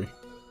quite blurry.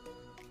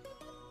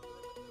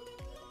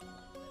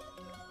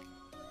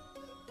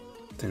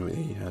 Then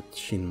we had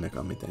Shin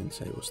Megami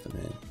Tensei was the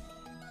name.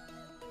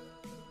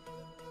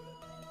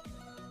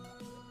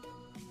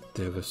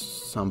 There was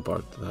some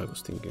part that I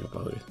was thinking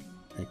about it.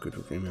 I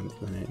couldn't remember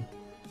the name.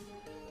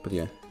 But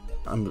yeah,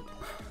 I'm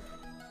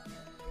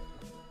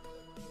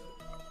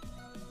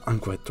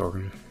quite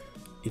torn.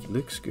 It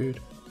looks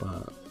good,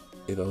 but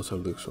it also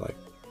looks like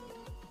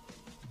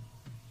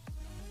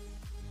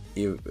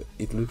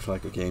it looks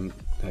like a game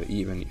that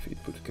even if it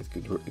would get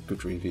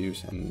good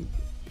reviews and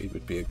it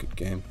would be a good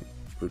game,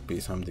 it would be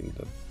something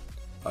that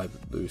I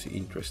would lose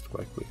interest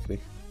quite quickly.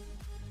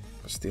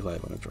 But still, I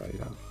want to try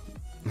it out.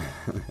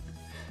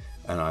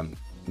 And I'm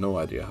no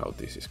idea how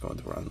this is going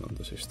to run on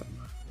the system.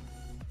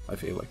 I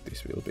feel like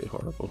this will be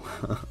horrible.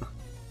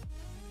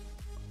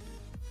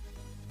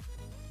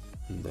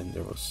 And then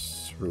there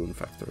was Rune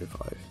Factory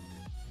 5.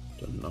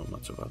 Don't know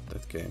much about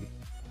that game.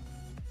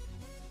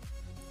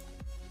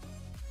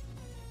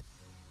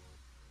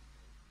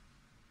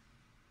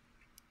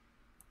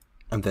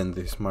 And then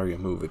this Mario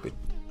movie bit,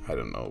 I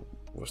don't know,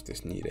 was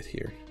this needed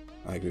here?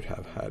 I could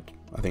have had,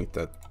 I think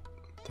that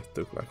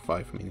took like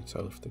 5 minutes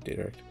out of the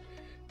direct.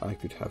 I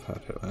could have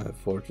had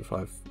 35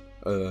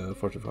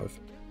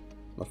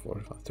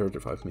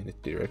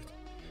 minute direct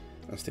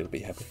and still be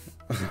happy.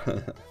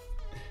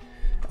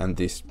 And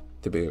this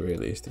to be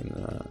released in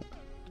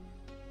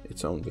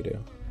its own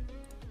video.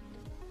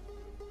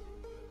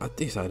 But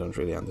this I don't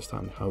really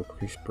understand how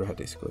Chris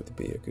Pratt is going to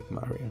be a good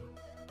Mario.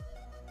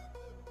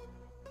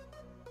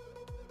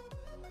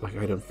 Like,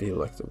 I don't feel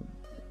like the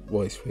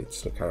voice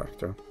fits the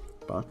character,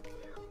 but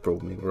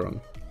prove me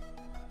wrong.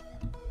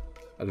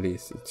 At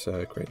least it's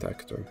a great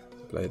actor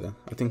to play that.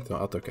 I think the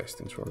other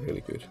castings were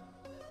really good.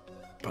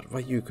 But why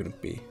you couldn't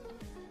be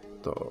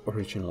the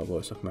original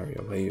voice of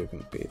Mario? Why you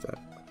couldn't be the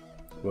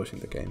voice in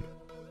the game?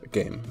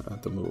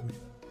 The movie.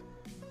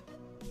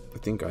 I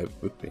think I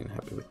would be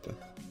happy with that.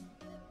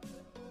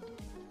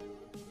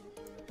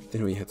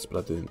 Then we had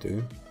Splatoon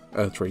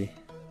 3,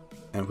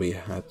 and we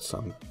had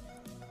some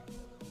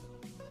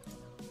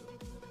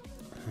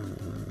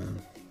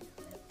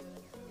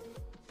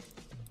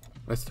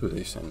let's do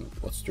this and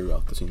what's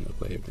throughout the single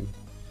player thing,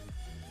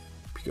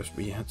 because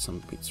we had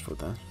some bits for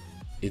that.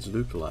 it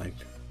looked like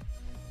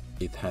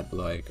it had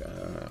like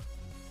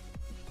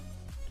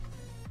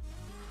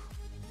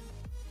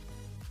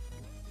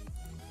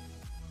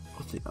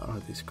what are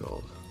these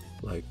called?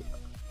 Like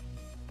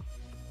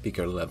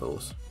bigger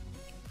levels.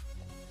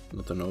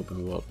 Not an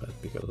open world,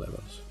 but bigger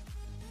levels.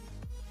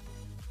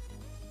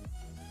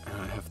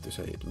 And I have to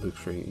say, it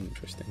looks really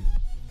interesting.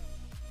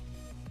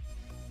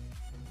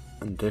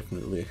 And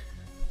definitely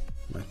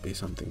might be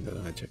something that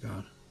I check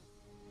out.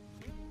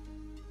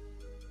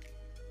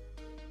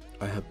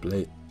 I have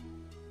played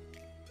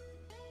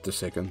the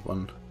second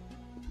one.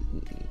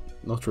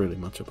 Not really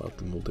much about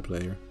the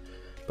multiplayer,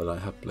 but I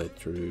have played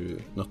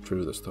through, not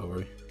through the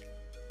story,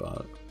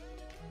 but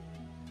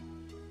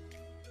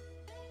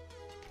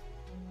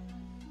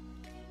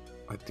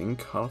I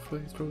think halfway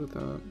through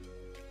the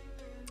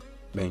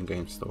main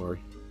game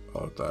story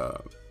or the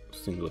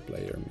single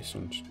player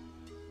missions,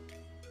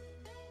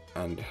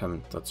 and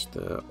haven't touched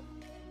the,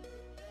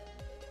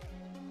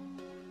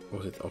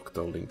 was it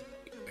Octolink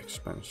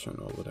expansion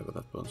or whatever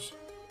that was.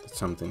 That's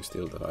something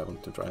still that I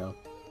want to try out.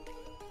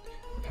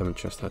 Haven't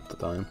just had the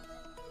time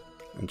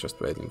and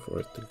just waiting for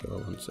it to go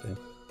on sale.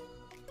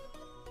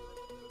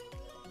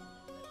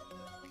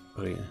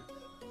 But yeah,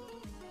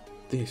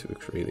 these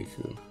look really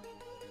cool.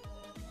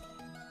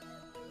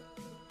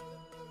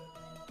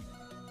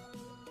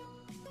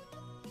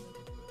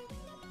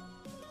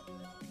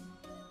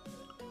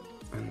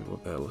 And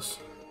what else?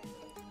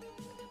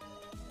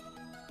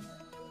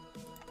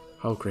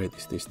 How great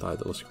is this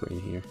title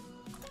screen here?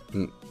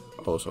 And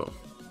also,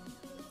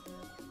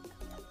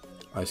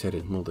 I said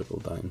it multiple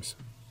times.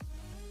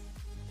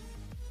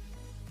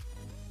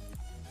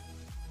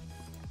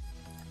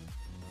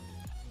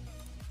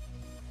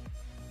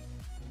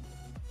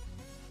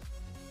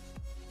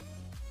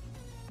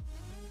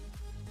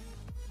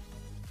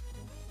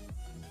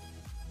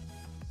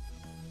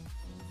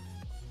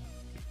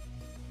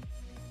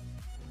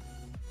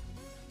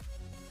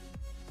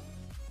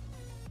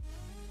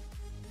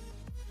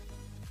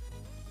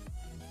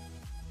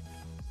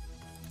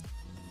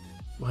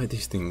 Why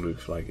this thing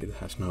looks like it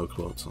has no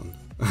clothes on?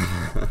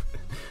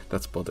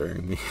 That's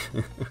bothering me.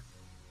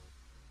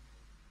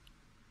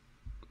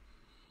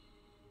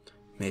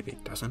 Maybe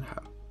it doesn't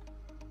have.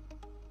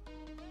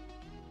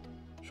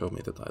 Show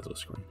me the title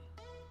screen.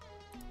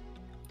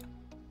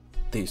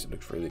 This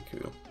looks really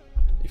cool,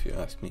 if you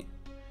ask me.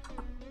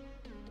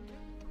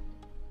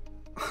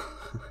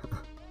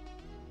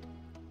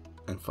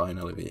 And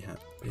finally we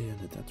have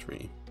Bayonetta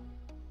 3.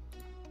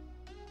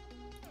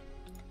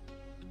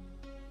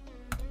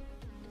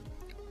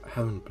 I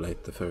haven't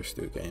played the first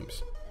two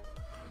games.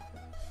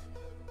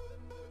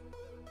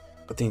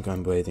 I think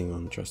I'm waiting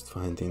on just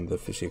finding the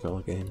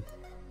physical game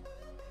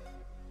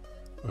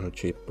on a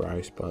cheap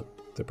price, but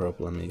the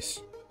problem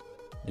is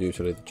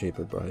usually the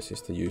cheaper price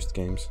is the used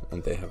games,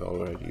 and they have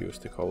already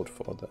used the code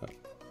for the,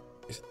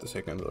 is it the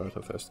second or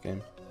the first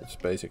game? It's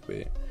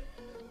basically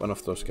one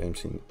of those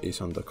games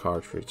is on the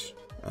cartridge,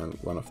 and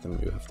one of them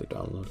you have to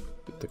download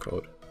with the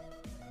code.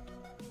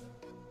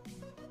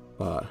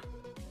 But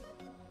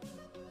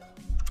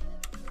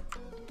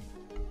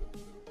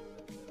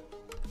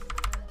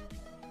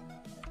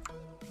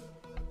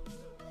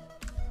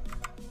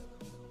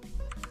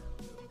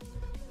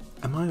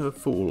am I a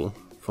fool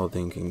for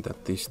thinking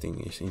that this thing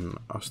is in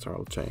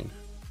Astral Chain?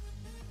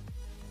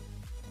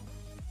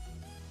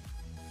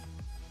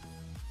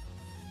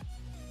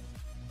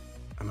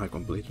 Am I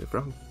completely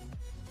wrong?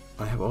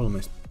 I have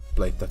almost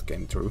played that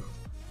game through.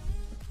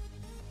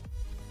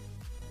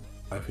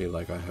 I feel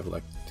like I have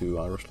like 2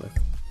 hours left.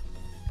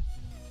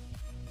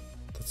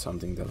 That's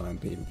something that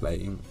I've been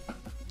playing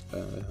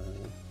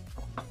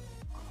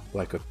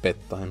like a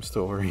bedtime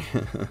story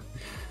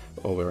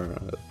over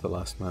the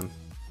last month.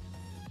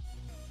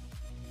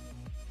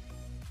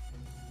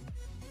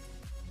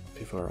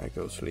 Before I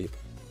go sleep.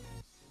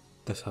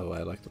 That's how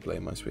I like to play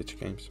my Switch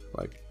games.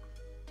 Like,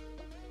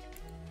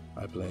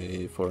 I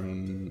play for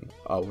an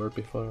hour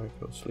before I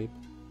go sleep,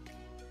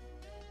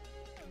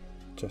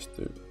 just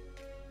to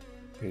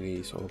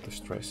release all the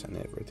stress and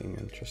everything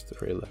and just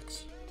to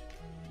relax.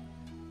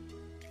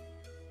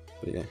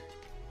 But yeah,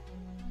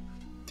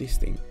 this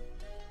thing,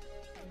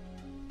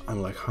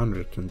 I'm like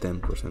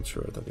 110%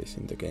 sure that it's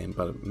in the game,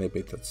 but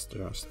maybe that's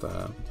just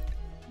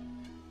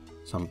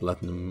some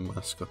platinum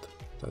mascot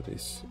that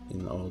is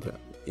in all the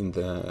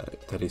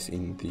that is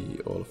in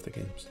all of the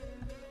games.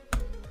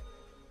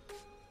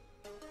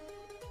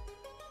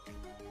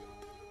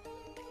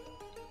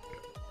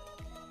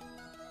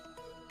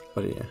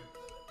 But yeah,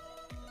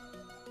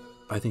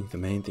 I think the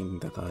main thing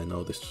that I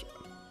noticed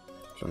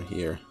from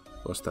here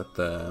was that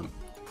the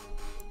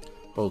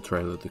whole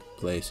trailer took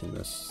place in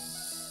the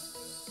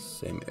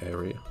same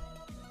area.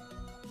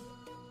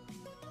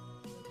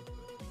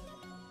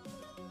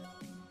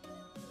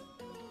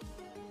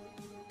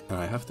 And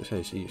I have to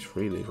say, she's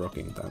really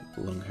rocking that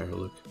long hair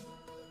look.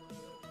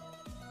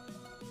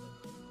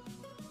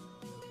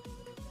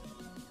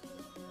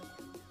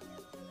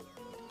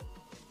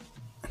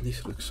 And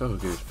this looks so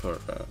good for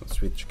a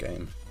Switch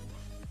game.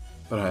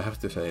 But I have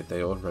to say,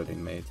 they already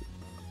made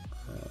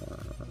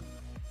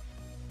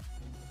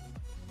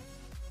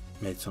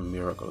made some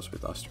miracles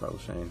with Astral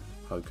Chain,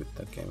 how good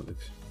that game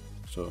looks.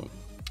 So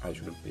I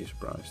shouldn't be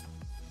surprised.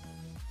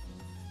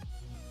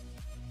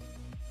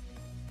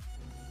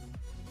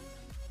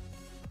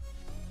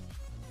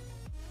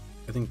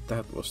 I think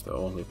that was the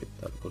only bit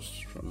that was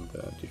from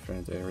the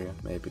different area,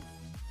 maybe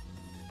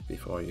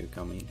before you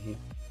come in here.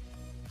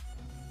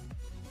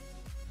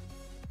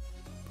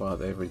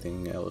 But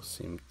everything else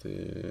seemed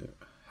to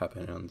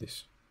happen on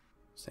this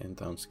same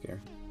town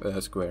square.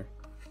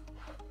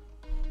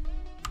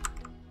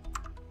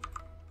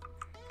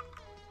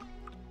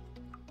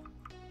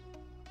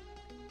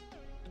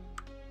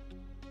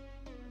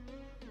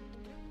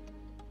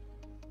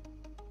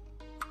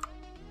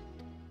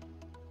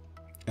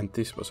 And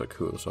this was a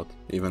cool shot,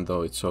 even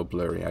though it's so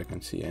blurry I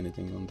can't see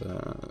anything on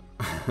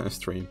the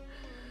stream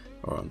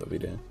or on the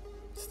video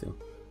still.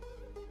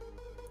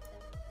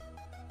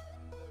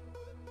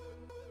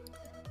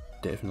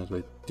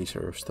 Definitely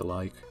deserves the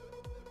like.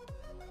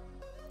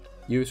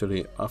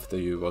 Usually after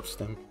you watch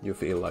them you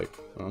feel like,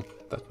 oh,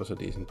 that was a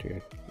decent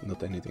tier,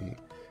 not anything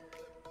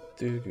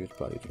too good,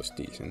 but it was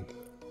decent.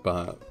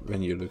 But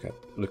when you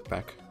look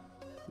back,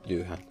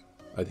 you had,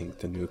 I think,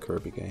 the new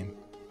Kirby game,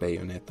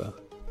 Bayonetta,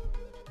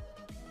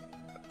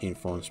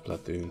 Info on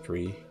Splatoon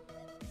 3,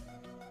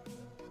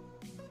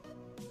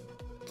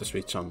 the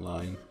Switch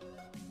Online,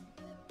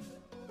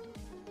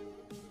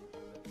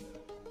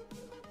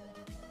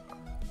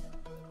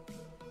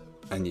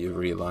 and you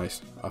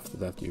realize after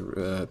that, you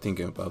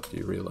thinking about it,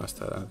 you realize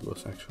that that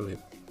was actually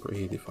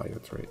pretty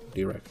fire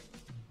direct.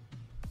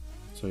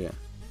 So yeah,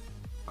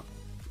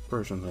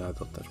 personally I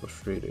thought that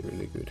was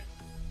really good.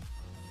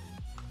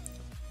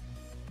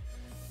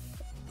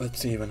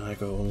 Let's see when I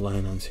go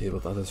online and see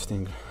what others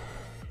think.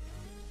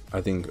 I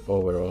think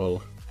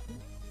overall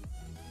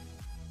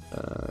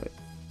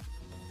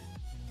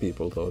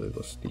people thought it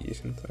was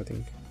decent, I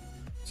think.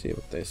 See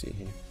what they see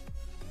here.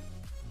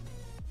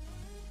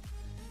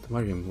 The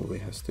Mario movie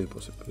has two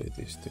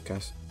possibilities. The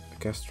cast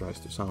tries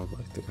to sound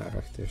like the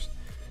characters,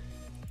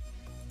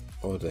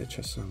 or they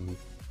just sound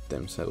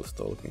themselves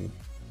talking.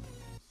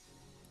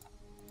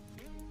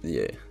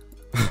 Yeah.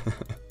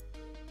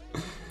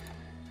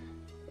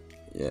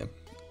 Yeah,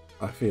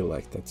 I feel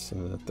like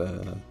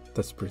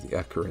that's pretty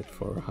accurate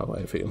for how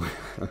I feel.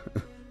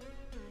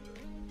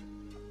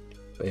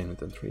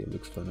 Bayonetta 3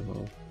 looks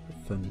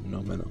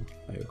phenomenal,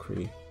 I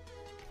agree.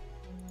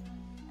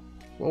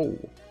 Whoa,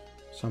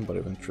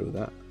 somebody went through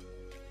that.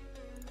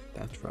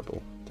 That's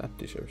trouble, that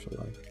deserves a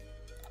like.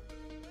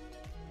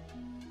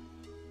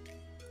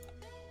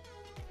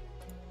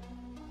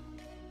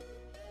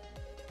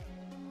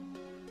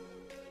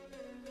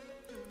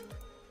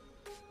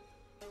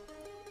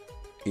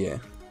 Yeah.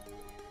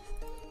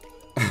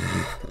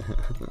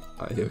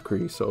 I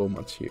agree so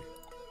much here.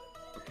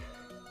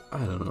 I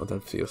don't know,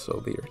 that feels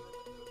so weird.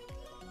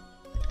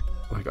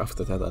 Like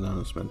after that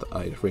announcement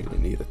I really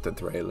needed the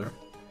trailer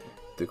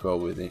to go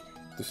with it,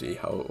 to see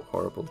how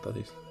horrible that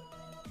is.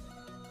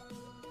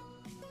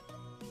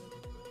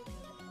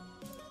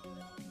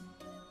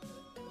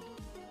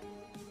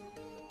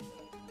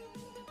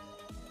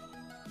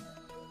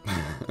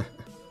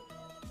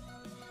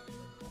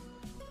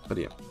 But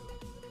yeah,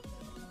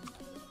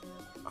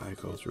 I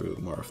go through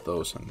more of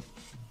those and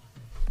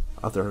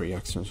other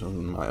reactions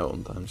on my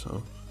own time,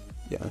 so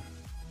yeah,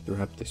 to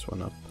wrap this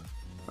one up,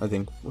 I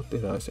think, what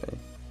did I say?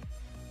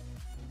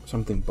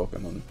 Something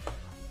Pokemon.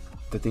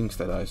 The things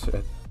that I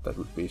said that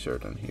would be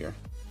certain here.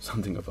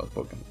 Something about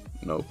Pokemon.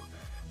 Nope.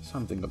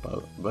 Something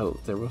about, well,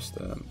 there was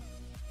the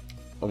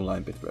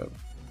online bit where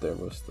there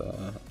was the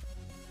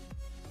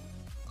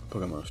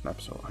Pokemon Snap,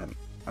 so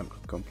I'm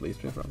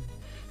completely wrong.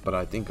 But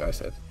I think I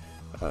said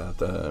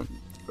the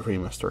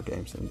remaster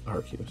games in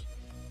Arceus.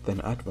 Then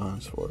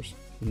Advance Wars.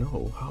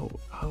 No,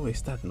 how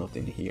is that not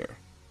in here?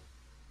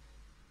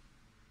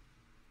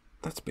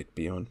 That's a bit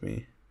beyond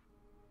me.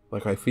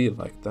 Like, I feel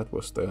like that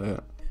was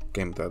the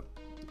game that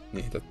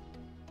needed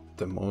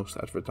the most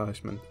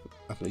advertisement,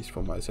 at least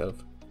for myself,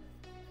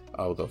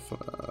 out of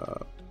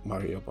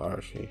Mario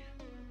Party,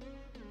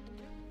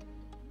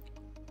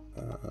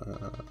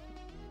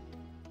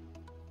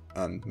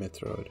 and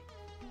Metroid.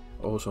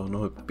 Also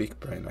no Big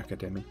Brain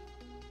Academy.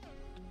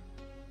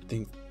 I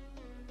think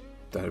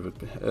that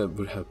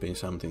would have been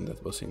something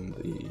that was in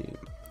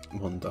the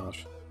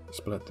montage.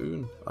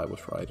 Splatoon, I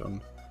was right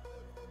on.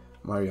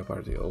 Mario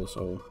Party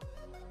also.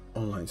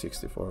 Online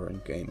 64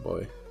 and Game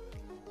Boy.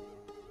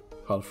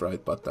 Half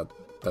right, but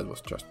that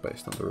was just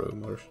based on the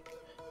rumors.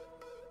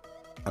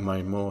 Am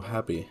I more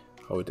happy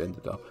how it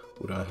ended up?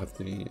 Would I have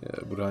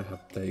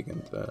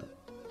taken the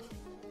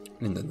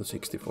Nintendo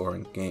 64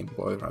 and Game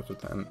Boy rather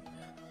than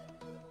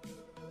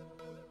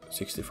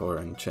 64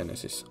 and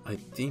Genesis? I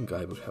think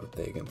I would have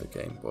taken the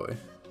Game Boy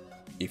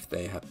if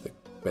they had the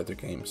better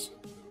games.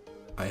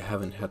 I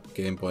haven't had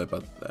Game Boy,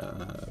 but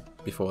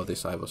before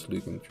this I was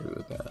looking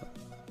through the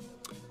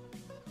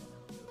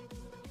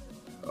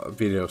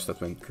videos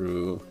that went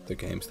through the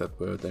games that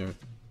were there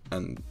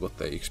and what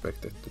they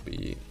expected to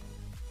be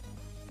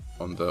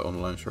on the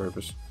online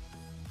service.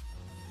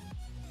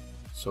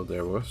 So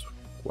there was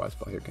quite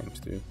fire games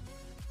too.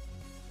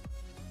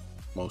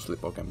 mostly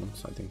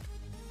Pokemons, I think.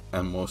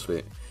 And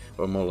mostly,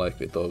 or more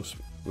likely, those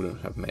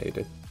wouldn't have made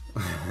it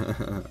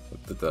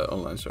to the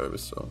online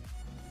service, so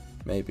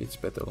maybe it's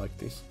better like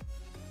this.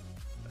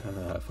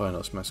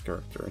 Final Smash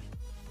character.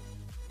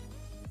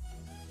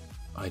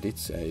 I did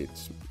say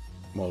it's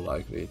more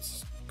likely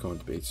it's going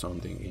to be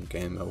something in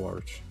Game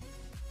Awards.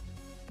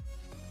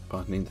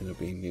 But Nintendo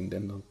being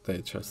Nintendo,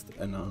 they just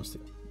announced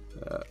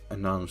the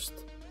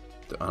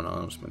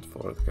announcement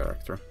for the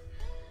character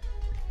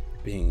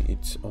being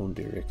its own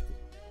direct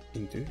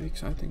in 2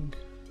 weeks, I think.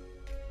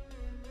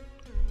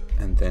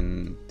 And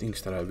then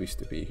things that I wish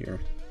to be here: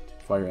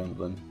 Fire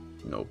Emblem,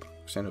 nope.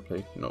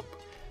 Xenoblade, nope.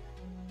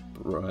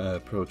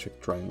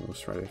 Project Triangle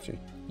Strategy,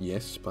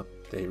 yes, but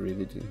they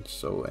really didn't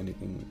show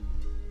anything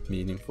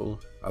meaningful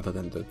other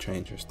than the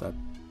changes that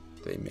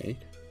they made.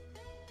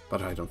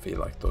 But I don't feel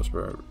like those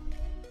were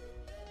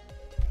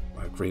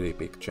like really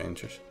big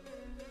changes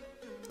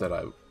that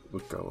I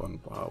would go on,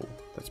 wow,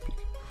 that's big.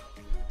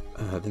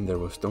 Then there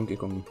was Donkey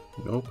Kong,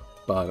 nope,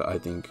 but I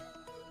think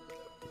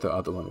the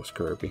other one was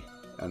Kirby,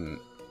 and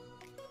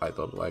I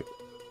thought like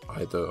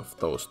either of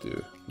those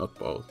two, not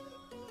both.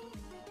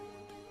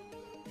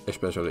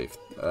 Especially if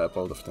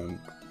both of them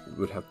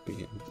would have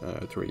been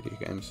 3D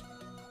games.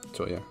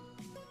 So yeah,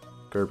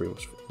 Kirby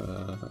was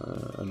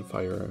on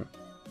fire,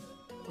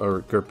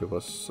 or Kirby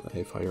was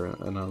a fire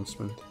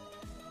announcement.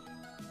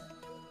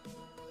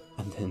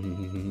 And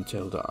then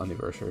Zelda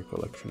Anniversary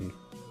Collection,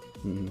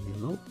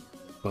 nope,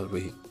 but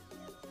we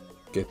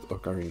get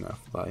Ocarina of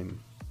Time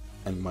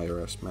and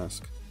Majora's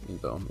Mask in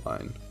the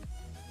online.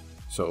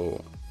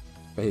 So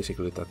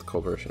basically that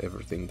covers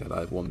everything that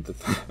I wanted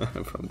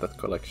from that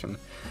collection,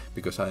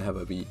 because I have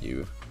a Wii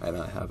U and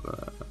I have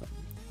a...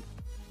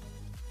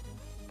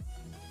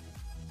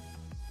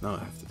 Now I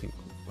have to think,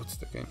 what's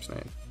the game's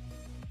name?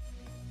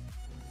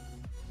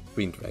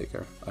 Wind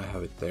Waker, I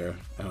have it there,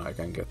 and I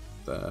can get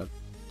the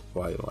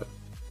Twilight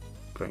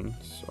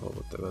Prince or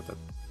whatever that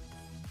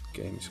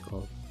game is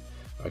called.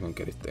 I can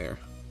get it there.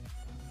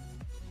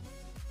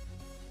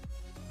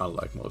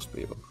 Unlike most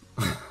people.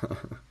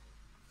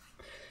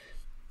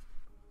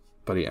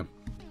 But yeah,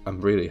 I'm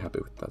really happy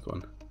with that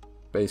one.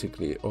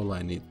 Basically, all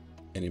I need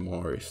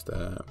anymore is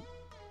the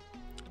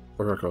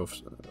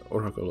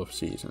Oracle of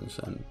Seasons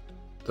and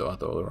the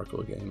other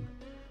Oracle game,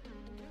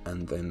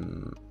 and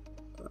then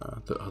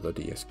the other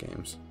DS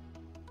games.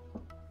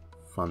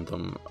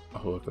 Phantom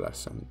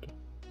Hourglass, and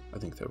I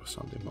think there was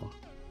something more.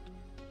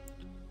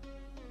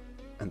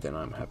 And then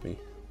I'm happy.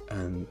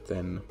 And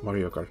then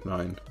Mario Kart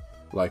 9,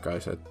 like I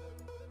said,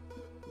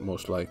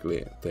 most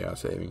likely they are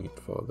saving it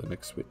for the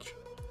next Switch.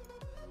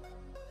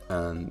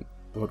 And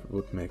what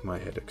would make my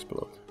head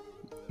explode?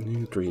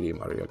 New 3D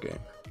Mario game.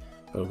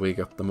 Well, we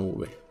got the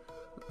movie.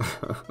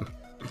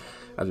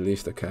 At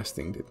least the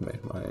casting did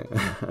make my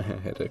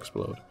head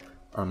explode.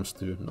 Arms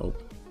 2,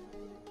 nope.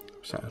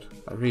 Sad.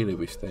 I really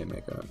wish they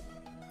make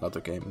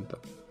another game in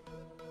that.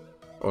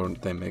 Or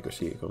they make a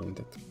sequel in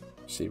that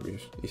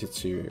series. Is it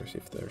serious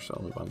if there's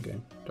only one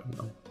game? Don't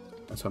know.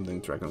 And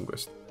something Dragon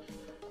Quest.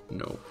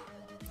 No.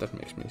 That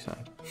makes me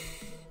sad.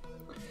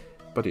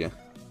 But yeah.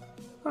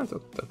 I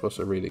thought that was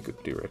a really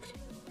good direct.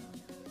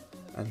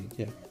 And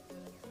yeah.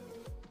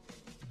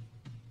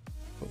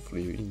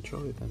 Hopefully you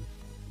enjoyed, and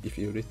if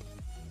you did,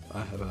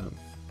 I have a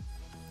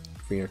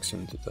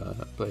reaction to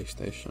the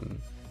PlayStation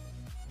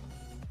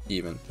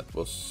event that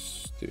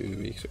was 2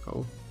 weeks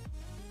ago.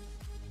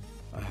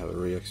 I have a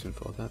reaction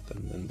for that,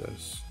 and then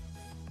there's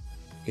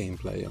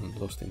gameplay on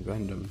Lost in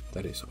Random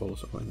that is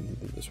also on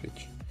Nintendo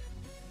Switch.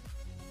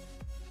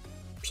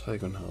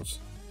 Psychonauts,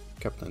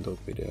 Captain Toad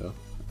video,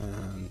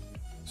 and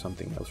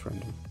something else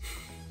random.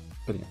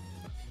 But yeah,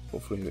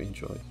 hopefully you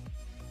enjoyed.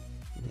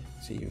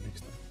 Yeah, see you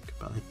next time.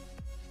 Goodbye.